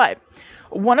like it. But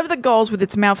one of the gulls with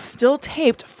its mouth still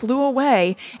taped flew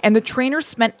away, and the trainers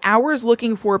spent hours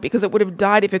looking for it because it would have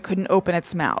died if it couldn't open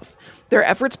its mouth. Their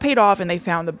efforts paid off, and they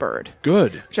found the bird.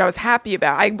 Good. Which I was happy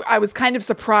about. I was kind of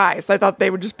surprised. I thought they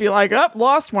would just be like, oh,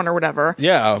 lost one or whatever.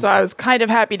 Yeah. So I was kind of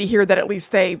happy to hear that at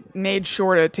least they made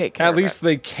sure to take care of it. At least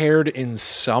they cared in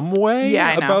some way Yeah,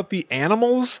 I know. about the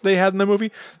animals they had in the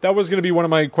movie. That was going to be one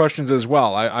of my questions as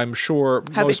well. I'm sure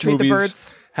How they most treat the movies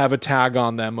birds. have a tag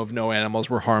on them of no animals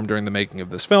were harmed during the making of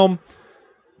this film.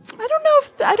 I don't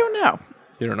know.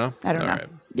 You don't know? I don't All know. right.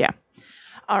 Yeah.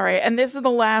 All right. And this is the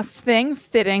last thing,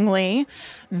 fittingly.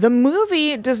 The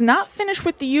movie does not finish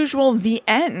with the usual "the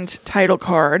end" title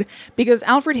card because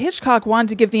Alfred Hitchcock wanted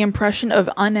to give the impression of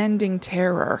unending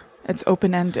terror. It's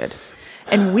open-ended.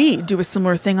 And we do a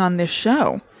similar thing on this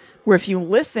show, where if you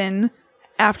listen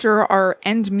after our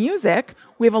end music,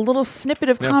 we have a little snippet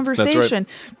of conversation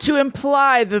to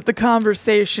imply that the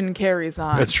conversation carries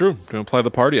on. It's true. To imply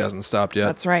the party hasn't stopped yet.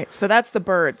 That's right. So that's The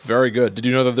Birds. Very good. Did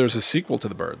you know that there's a sequel to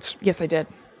The Birds? Yes, I did.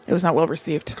 It was not well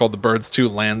received. It's called The Birds 2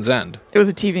 Land's End. It was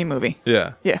a TV movie.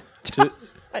 Yeah. Yeah.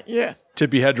 Yeah.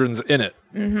 Tippi Hedren's in it.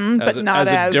 But not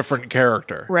as a as- different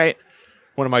character. Right.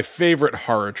 One of my favorite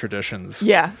horror traditions.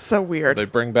 Yeah. So weird. They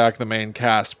bring back the main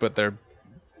cast, but they're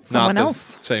Someone not the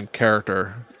else. same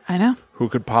character. I know. Who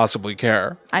could possibly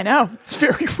care? I know. It's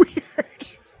very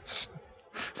weird. It's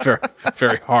very,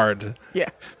 very hard. Yeah.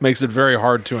 Makes it very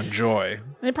hard to enjoy.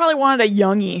 They probably wanted a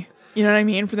youngie. You know what I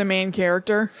mean? For the main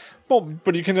character. Well,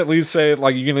 but you can at least say,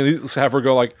 like, you can at least have her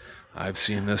go, like, I've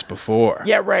seen this before.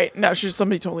 Yeah, right. No, she's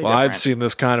somebody totally Well, different. I've seen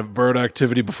this kind of bird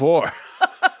activity before.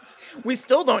 We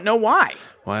still don't know why.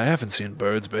 Well, I haven't seen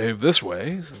birds behave this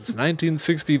way since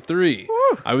 1963.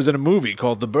 I was in a movie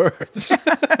called The Birds.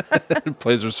 It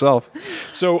plays herself.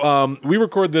 So we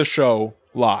record this show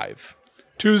live.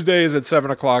 Tuesdays at 7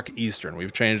 o'clock Eastern.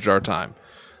 We've changed our time.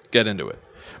 Get into it.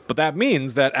 But that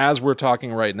means that as we're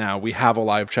talking right now, we have a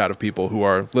live chat of people who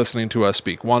are listening to us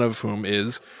speak, one of whom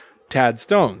is Tad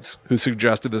Stones, who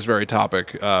suggested this very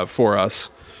topic for us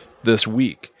this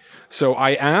week. So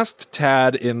I asked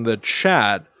Tad in the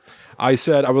chat, I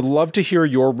said, I would love to hear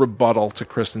your rebuttal to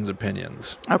Kristen's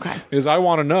opinions. Okay. Because I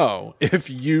want to know if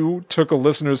you took a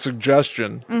listener's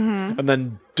suggestion and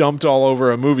then dumped all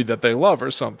over a movie that they love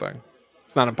or something.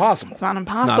 It's not impossible. It's not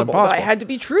impossible. But I had to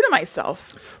be true to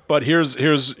myself. But here's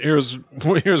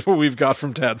what we've got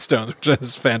from Tad Stones, which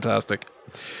is fantastic.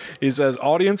 He says,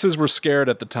 audiences were scared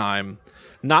at the time,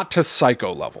 not to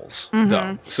Psycho levels,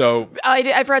 though. So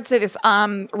I forgot to say this.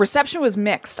 Reception was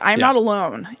mixed. I'm Yeah. not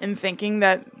alone in thinking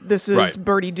that this is Right.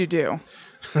 Birdie Doo-Doo.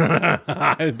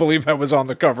 I believe that was on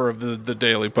the cover of the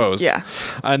Daily Post. Yeah.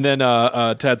 And then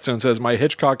Tad Stone says, my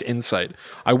Hitchcock insight.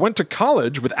 I went to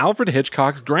college with Alfred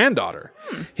Hitchcock's granddaughter.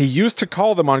 He used to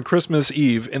call them on Christmas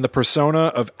Eve in the persona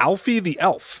of Alfie the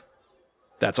Elf.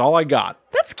 That's all I got.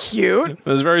 That's cute. It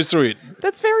was very sweet.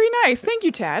 That's very nice. Thank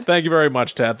you, Tad. Thank you very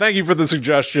much, Tad. Thank you for the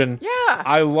suggestion. Yeah.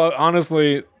 I love,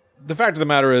 honestly, the fact of the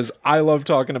matter is, I love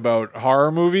talking about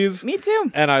horror movies. Me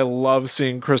too. And I love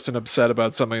seeing Kristen upset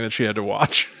about something that she had to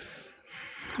watch.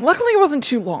 Luckily, it wasn't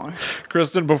too long.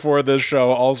 Kristen, before this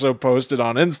show, also posted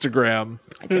on Instagram.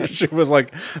 I did. She was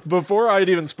like, before I'd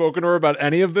even spoken to her about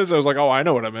any of this, I was like, oh, I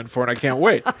know what I'm in for, and I can't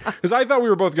wait. Because I thought we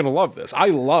were both going to love this. I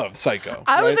love Psycho.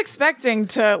 I was right? expecting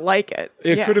to like it.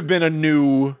 It could have been a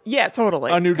new... Yeah,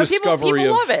 totally. a new 'Cause discovery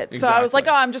People of- love it. So I was like,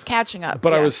 Exactly. oh, I'm just catching up.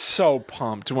 But I Yeah. was so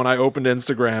pumped when I opened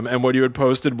Instagram, and what you had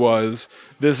posted was,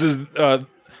 this is...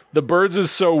 the birds is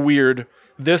so weird.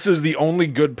 This is the only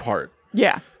good part.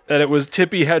 Yeah. And it was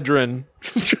Tippi Hedren.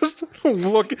 Just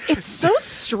look... It's so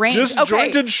strange.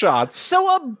 Disjointed shots.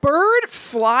 So a bird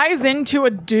flies into a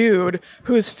dude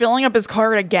who's filling up his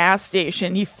car at a gas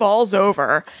station. He falls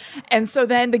over. And so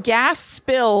then the gas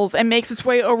spills and makes its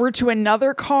way over to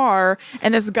another car.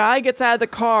 And this guy gets out of the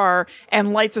car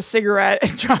and lights a cigarette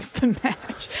and drops the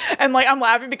match. And like, I'm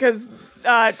laughing because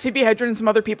Tippi Hedren and some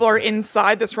other people are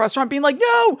inside this restaurant being like,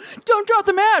 no, don't drop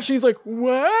the match. And he's like,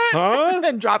 what? Huh?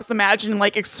 And drops the match and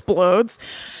like explodes.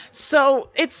 So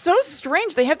it's so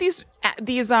strange. They have these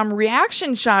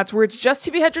reaction shots where it's just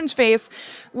Tippi Hedren's face,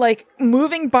 like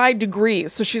moving by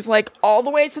degrees. So she's like all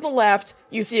the way to the left,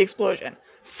 you see explosion.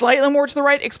 Slightly more to the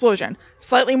right, explosion.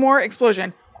 Slightly more,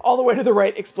 explosion. All the way to the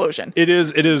right, explosion. It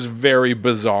is very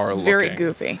bizarre looking. Very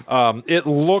goofy. It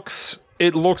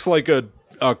looks like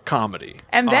a comedy.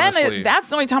 And then honestly. that's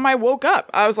the only time I woke up.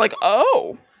 I was like,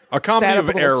 oh. A comedy sat up of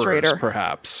a little errors, straighter.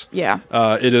 perhaps. Yeah.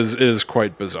 It is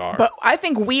quite bizarre. But I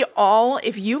think we all,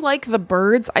 if you like The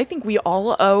Birds, I think we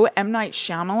all owe M. Night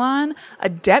Shyamalan a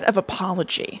debt of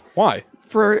apology Why?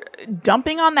 for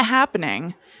dumping on The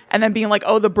Happening and then being like,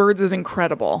 oh, The Birds is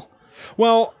incredible.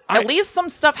 Well, At least some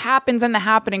stuff happens in The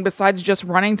Happening besides just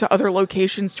running to other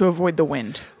locations to avoid the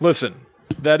wind. listen,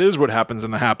 that is what happens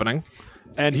in The Happening.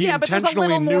 And he But there's a intentionally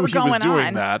little knew more he was going doing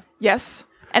on. that. Yes.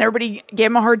 And everybody gave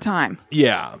him a hard time.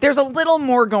 Yeah. There's a little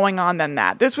more going on than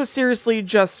that. This was seriously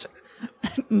just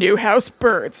new house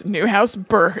birds, new house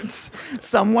birds.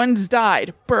 Someone's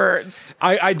died, birds.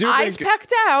 I do Eyes think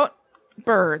pecked out,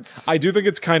 birds. I do think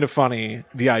it's kind of funny,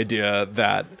 the idea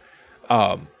that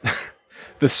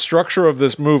the structure of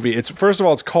this movie, it's first of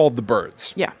all, it's called The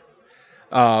Birds. Yeah.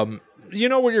 You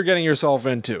know what you're getting yourself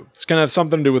into. It's going to have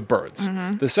something to do with birds.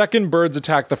 Mm-hmm. The second birds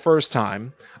attack the first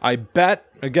time, I bet,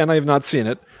 again, I have not seen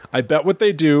it, I bet what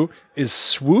they do is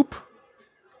swoop,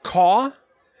 caw,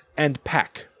 and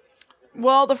peck.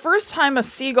 Well, the first time a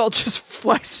seagull just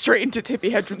flies straight into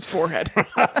Tippi Hedren's forehead.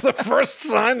 That's the first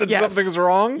sign that Yes. something's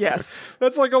wrong? Yes.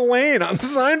 That's like Elaine on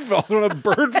Seinfeld when a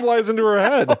bird flies into her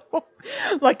head.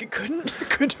 Like it couldn't,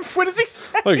 what does he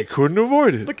say? Like he couldn't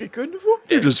avoid it. Like it couldn't avoid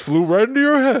It it. just flew right into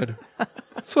your head.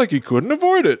 It's like he couldn't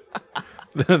avoid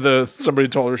it. Somebody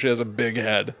told her she has a big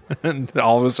head, and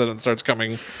all of a sudden it starts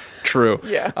coming true.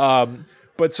 Yeah.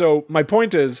 But so my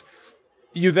point is,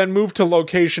 you then move to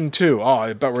location 2. Oh,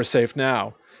 I bet we're safe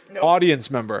now. Nope.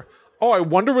 Audience member. Oh, I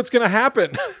wonder what's going to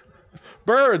happen.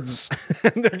 Birds.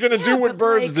 And they're going to do what but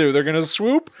birds like- do. They're going to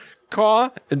swoop, caw,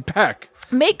 and peck.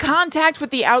 Make contact with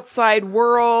the outside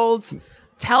world.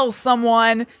 Tell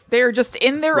someone. They're just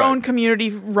in their Right. own community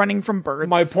running from birds.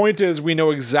 My point is, we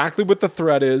know exactly what the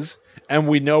threat is, and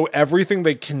we know everything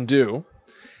they can do.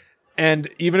 And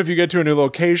even if you get to a new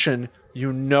location,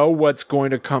 you know what's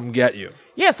going to come get you.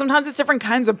 Yeah, sometimes it's different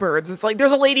kinds of birds. It's like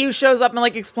there's a lady who shows up and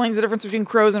like explains the difference between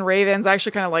crows and ravens. I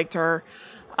actually kind of liked her.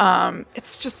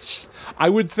 It's just I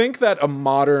would think that a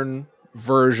modern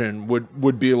version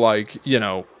would be like, you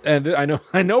know, and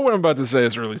I know what I'm about to say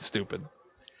is really stupid.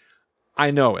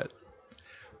 I know it.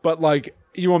 But like,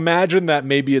 you imagine that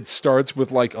maybe it starts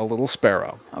with like a little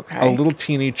sparrow. Okay. A little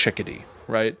teeny chickadee,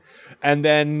 right? And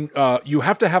then you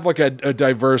have to have like a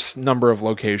diverse number of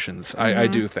locations. I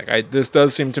do think this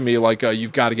does seem to me like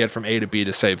you've got to get from A to B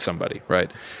to save somebody,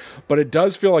 right? But it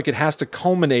does feel like it has to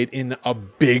culminate in a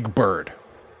big bird.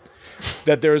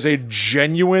 That there's a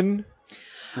genuine,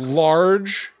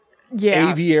 large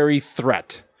aviary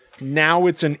threat. Now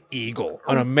it's an eagle,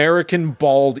 an American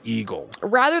bald eagle.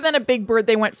 rather than a big bird,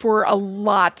 they went for a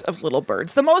lot of little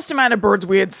birds. The most amount of birds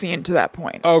we had seen to that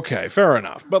point. Okay, fair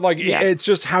enough. But like, Yeah. it's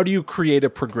just how do you create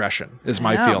a progression is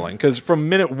my know. feeling. Because from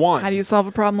minute one, How do you solve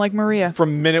a problem like Maria?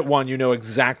 you know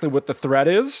exactly what the threat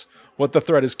is, what the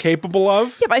threat is capable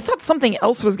of. Yeah, but I thought something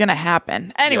else was going to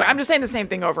happen. Anyway, Yeah. I'm just saying the same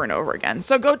thing over and over again.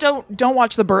 So don't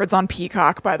watch The Birds on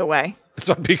Peacock, by the way. It's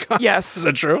on Peacock. Yes. Is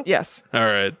that true? Yes. All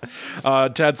right.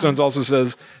 Tad Stones also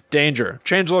says, danger.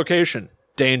 Change location.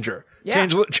 Danger. Yeah.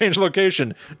 Change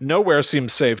location. Nowhere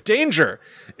seems safe. Danger.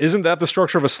 Isn't that the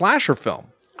structure of a slasher film?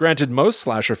 Granted, most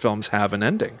slasher films have an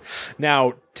ending.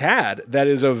 Now, Tad, that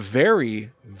is a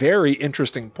very, very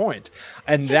interesting point.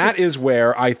 And that is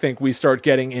where I think we start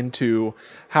getting into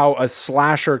how a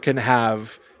slasher can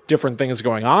have different things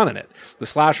going on in it. The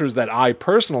slashers that I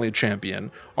personally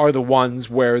champion are the ones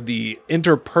where the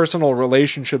interpersonal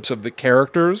relationships of the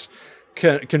characters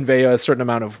convey a certain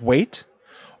amount of weight,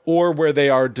 or where they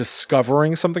are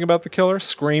discovering something about the killer.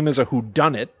 Scream is a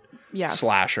whodunit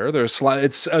slasher.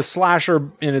 It's a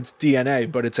slasher in its DNA,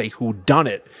 but it's a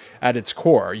whodunit at its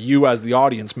core. You, as the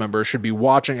audience member, should be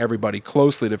watching everybody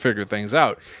closely to figure things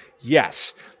out.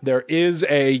 Yes, there is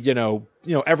a,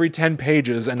 every 10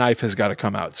 pages, a knife has got to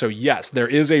come out. So yes, there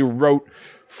is a rote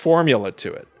formula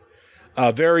to it.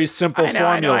 A very simple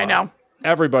formula. I know.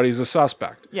 Everybody's a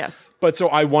suspect. Yes. But so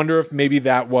I wonder if maybe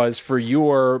that was, for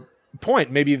your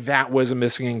point, maybe that was a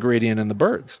missing ingredient in the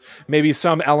Birds. Maybe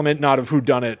some element, not of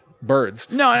whodunit Birds,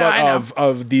 but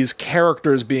of these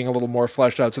characters being a little more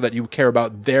fleshed out so that you care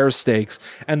about their stakes,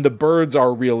 and the Birds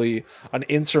are really an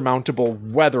insurmountable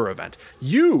weather event.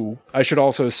 You, I should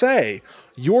also say,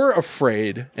 you're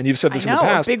afraid, and you've said this in the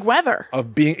past, big weather.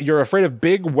 You're afraid of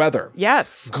big weather.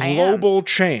 Yes, global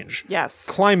change. Yes.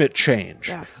 Climate change.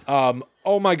 Yes.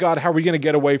 Oh my God, how are we going to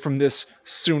get away from this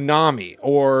tsunami?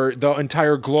 Or the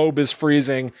entire globe is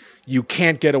freezing. You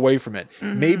can't get away from it.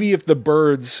 Mm-hmm. Maybe if the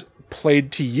Birds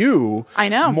played to you,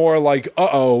 more like,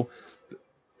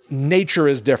 nature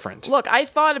is different. Look, I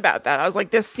thought about that. I was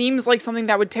like, this seems like something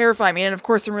that would terrify me. And of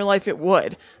course, in real life, it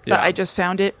would. But I just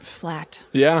found it flat.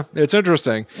 Yeah, it's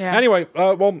interesting. Yeah. Anyway,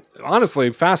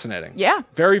 honestly, fascinating. Yeah.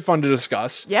 Very fun to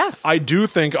discuss. Yes. I do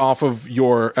think off of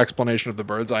your explanation of the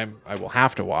Birds, I will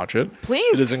have to watch it.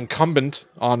 Please. It is incumbent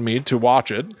on me to watch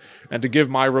it and to give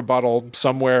my rebuttal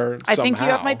somewhere, I think you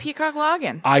have my Peacock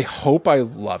login. I hope I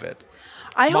love it.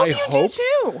 I hope you do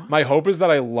too. My hope is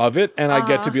that I love it and I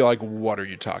get to be like, what are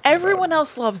you talking about? Everyone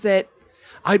else loves it.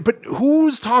 But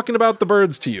who's talking about the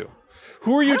Birds to you?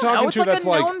 Who are you talking to that's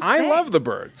like, I love the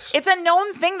Birds? It's a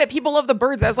known thing that people love the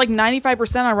Birds. That's like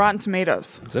 95% on Rotten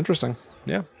Tomatoes. It's interesting.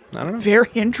 Yeah. I don't know. Very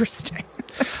interesting.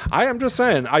 I am just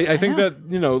saying. I think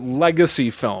that, legacy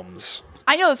films.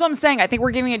 I know, that's what I'm saying. I think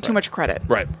we're giving it too much credit.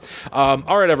 Right. All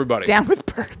right, everybody. Down with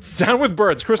Birds. Down with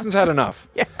Birds. Kristen's had enough.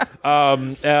 Yeah.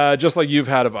 Just like you've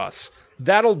had of us.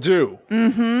 That'll do.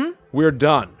 Mm-hmm. We're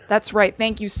done. That's right.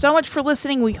 Thank you so much for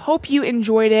listening. We hope you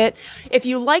enjoyed it. If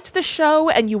you liked the show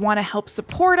and you want to help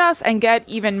support us and get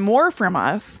even more from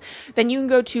us, then you can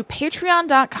go to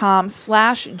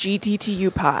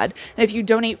patreon.com/GTTUpod. And if you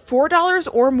donate $4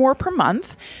 or more per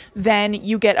month, then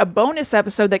you get a bonus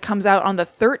episode that comes out on the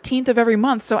 13th of every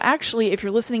month. So actually, if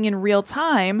you're listening in real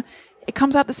time, it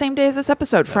comes out the same day as this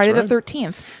episode, Friday the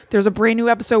 13th. There's a brand new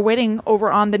episode waiting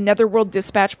over on the Netherworld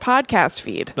Dispatch podcast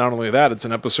feed. Not only that, it's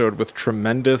an episode with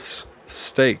tremendous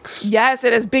stakes. Yes,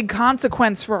 it has big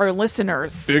consequence for our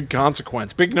listeners. Big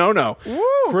consequence. Big no-no. Woo.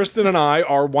 Kristen and I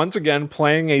are once again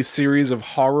playing a series of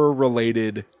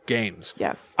horror-related games.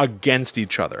 Yes. Against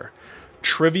each other.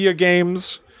 Trivia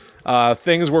games.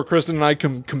 Things where Kristen and I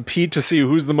can compete to see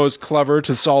who's the most clever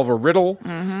to solve a riddle,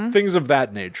 things of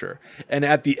that nature. And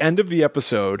at the end of the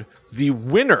episode, the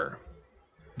winner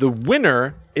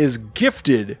is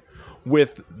gifted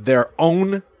with their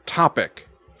own topic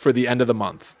for the end of the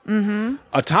month. Mm-hmm.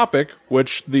 A topic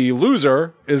which the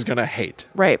loser is going to hate.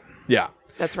 Right. Yeah.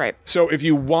 That's right. So if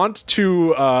you want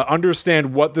to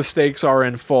understand what the stakes are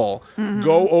in full,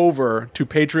 go over to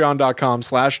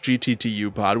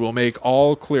patreon.com/GTTUpod. We'll make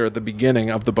all clear at the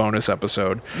beginning of the bonus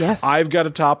episode. Yes. I've got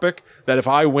a topic that if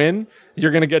I win,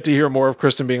 you're going to get to hear more of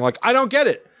Kristen being like, I don't get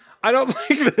it. I don't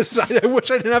like this. I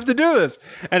wish I didn't have to do this.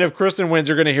 And if Kristen wins,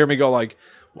 you're going to hear me go like,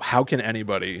 how can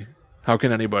anybody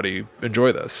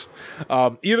enjoy this?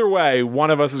 Either way,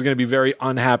 one of us is going to be very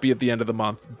unhappy at the end of the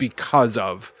month because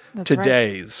of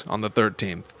today's, on the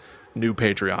 13th, new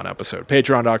Patreon episode.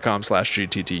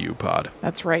 Patreon.com/GTTUpod.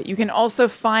 That's right. You can also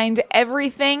find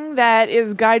everything that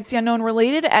is Guides to the Unknown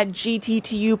related at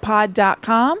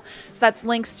GTTUpod.com. So that's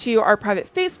links to our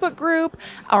private Facebook group,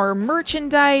 our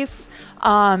merchandise,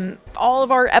 all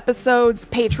of our episodes,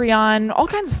 Patreon, all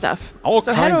kinds of stuff. All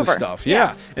kinds of stuff,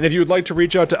 yeah. And if you would like to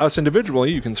reach out to us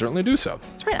individually, you can certainly do so.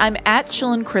 That's right. I'm at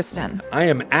Chillin' Kristen. I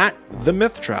am at The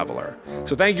Myth Traveler.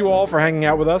 So thank you all for hanging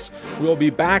out with us. We'll be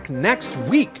back next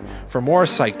week for more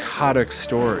psychotic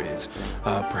stories.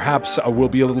 Perhaps we'll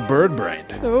be a little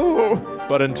bird-brained. Oh.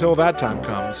 But until that time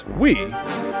comes, we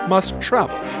must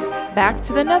travel. Back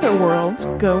to the netherworld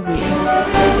go we.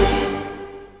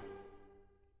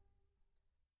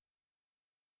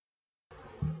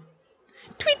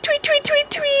 Tweet, tweet, tweet, tweet,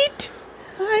 tweet.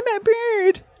 I'm a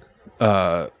bird.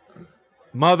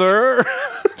 Mother.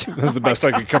 That's the best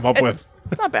I could come up with.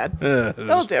 It's not bad.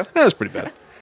 That'll do. That's pretty bad.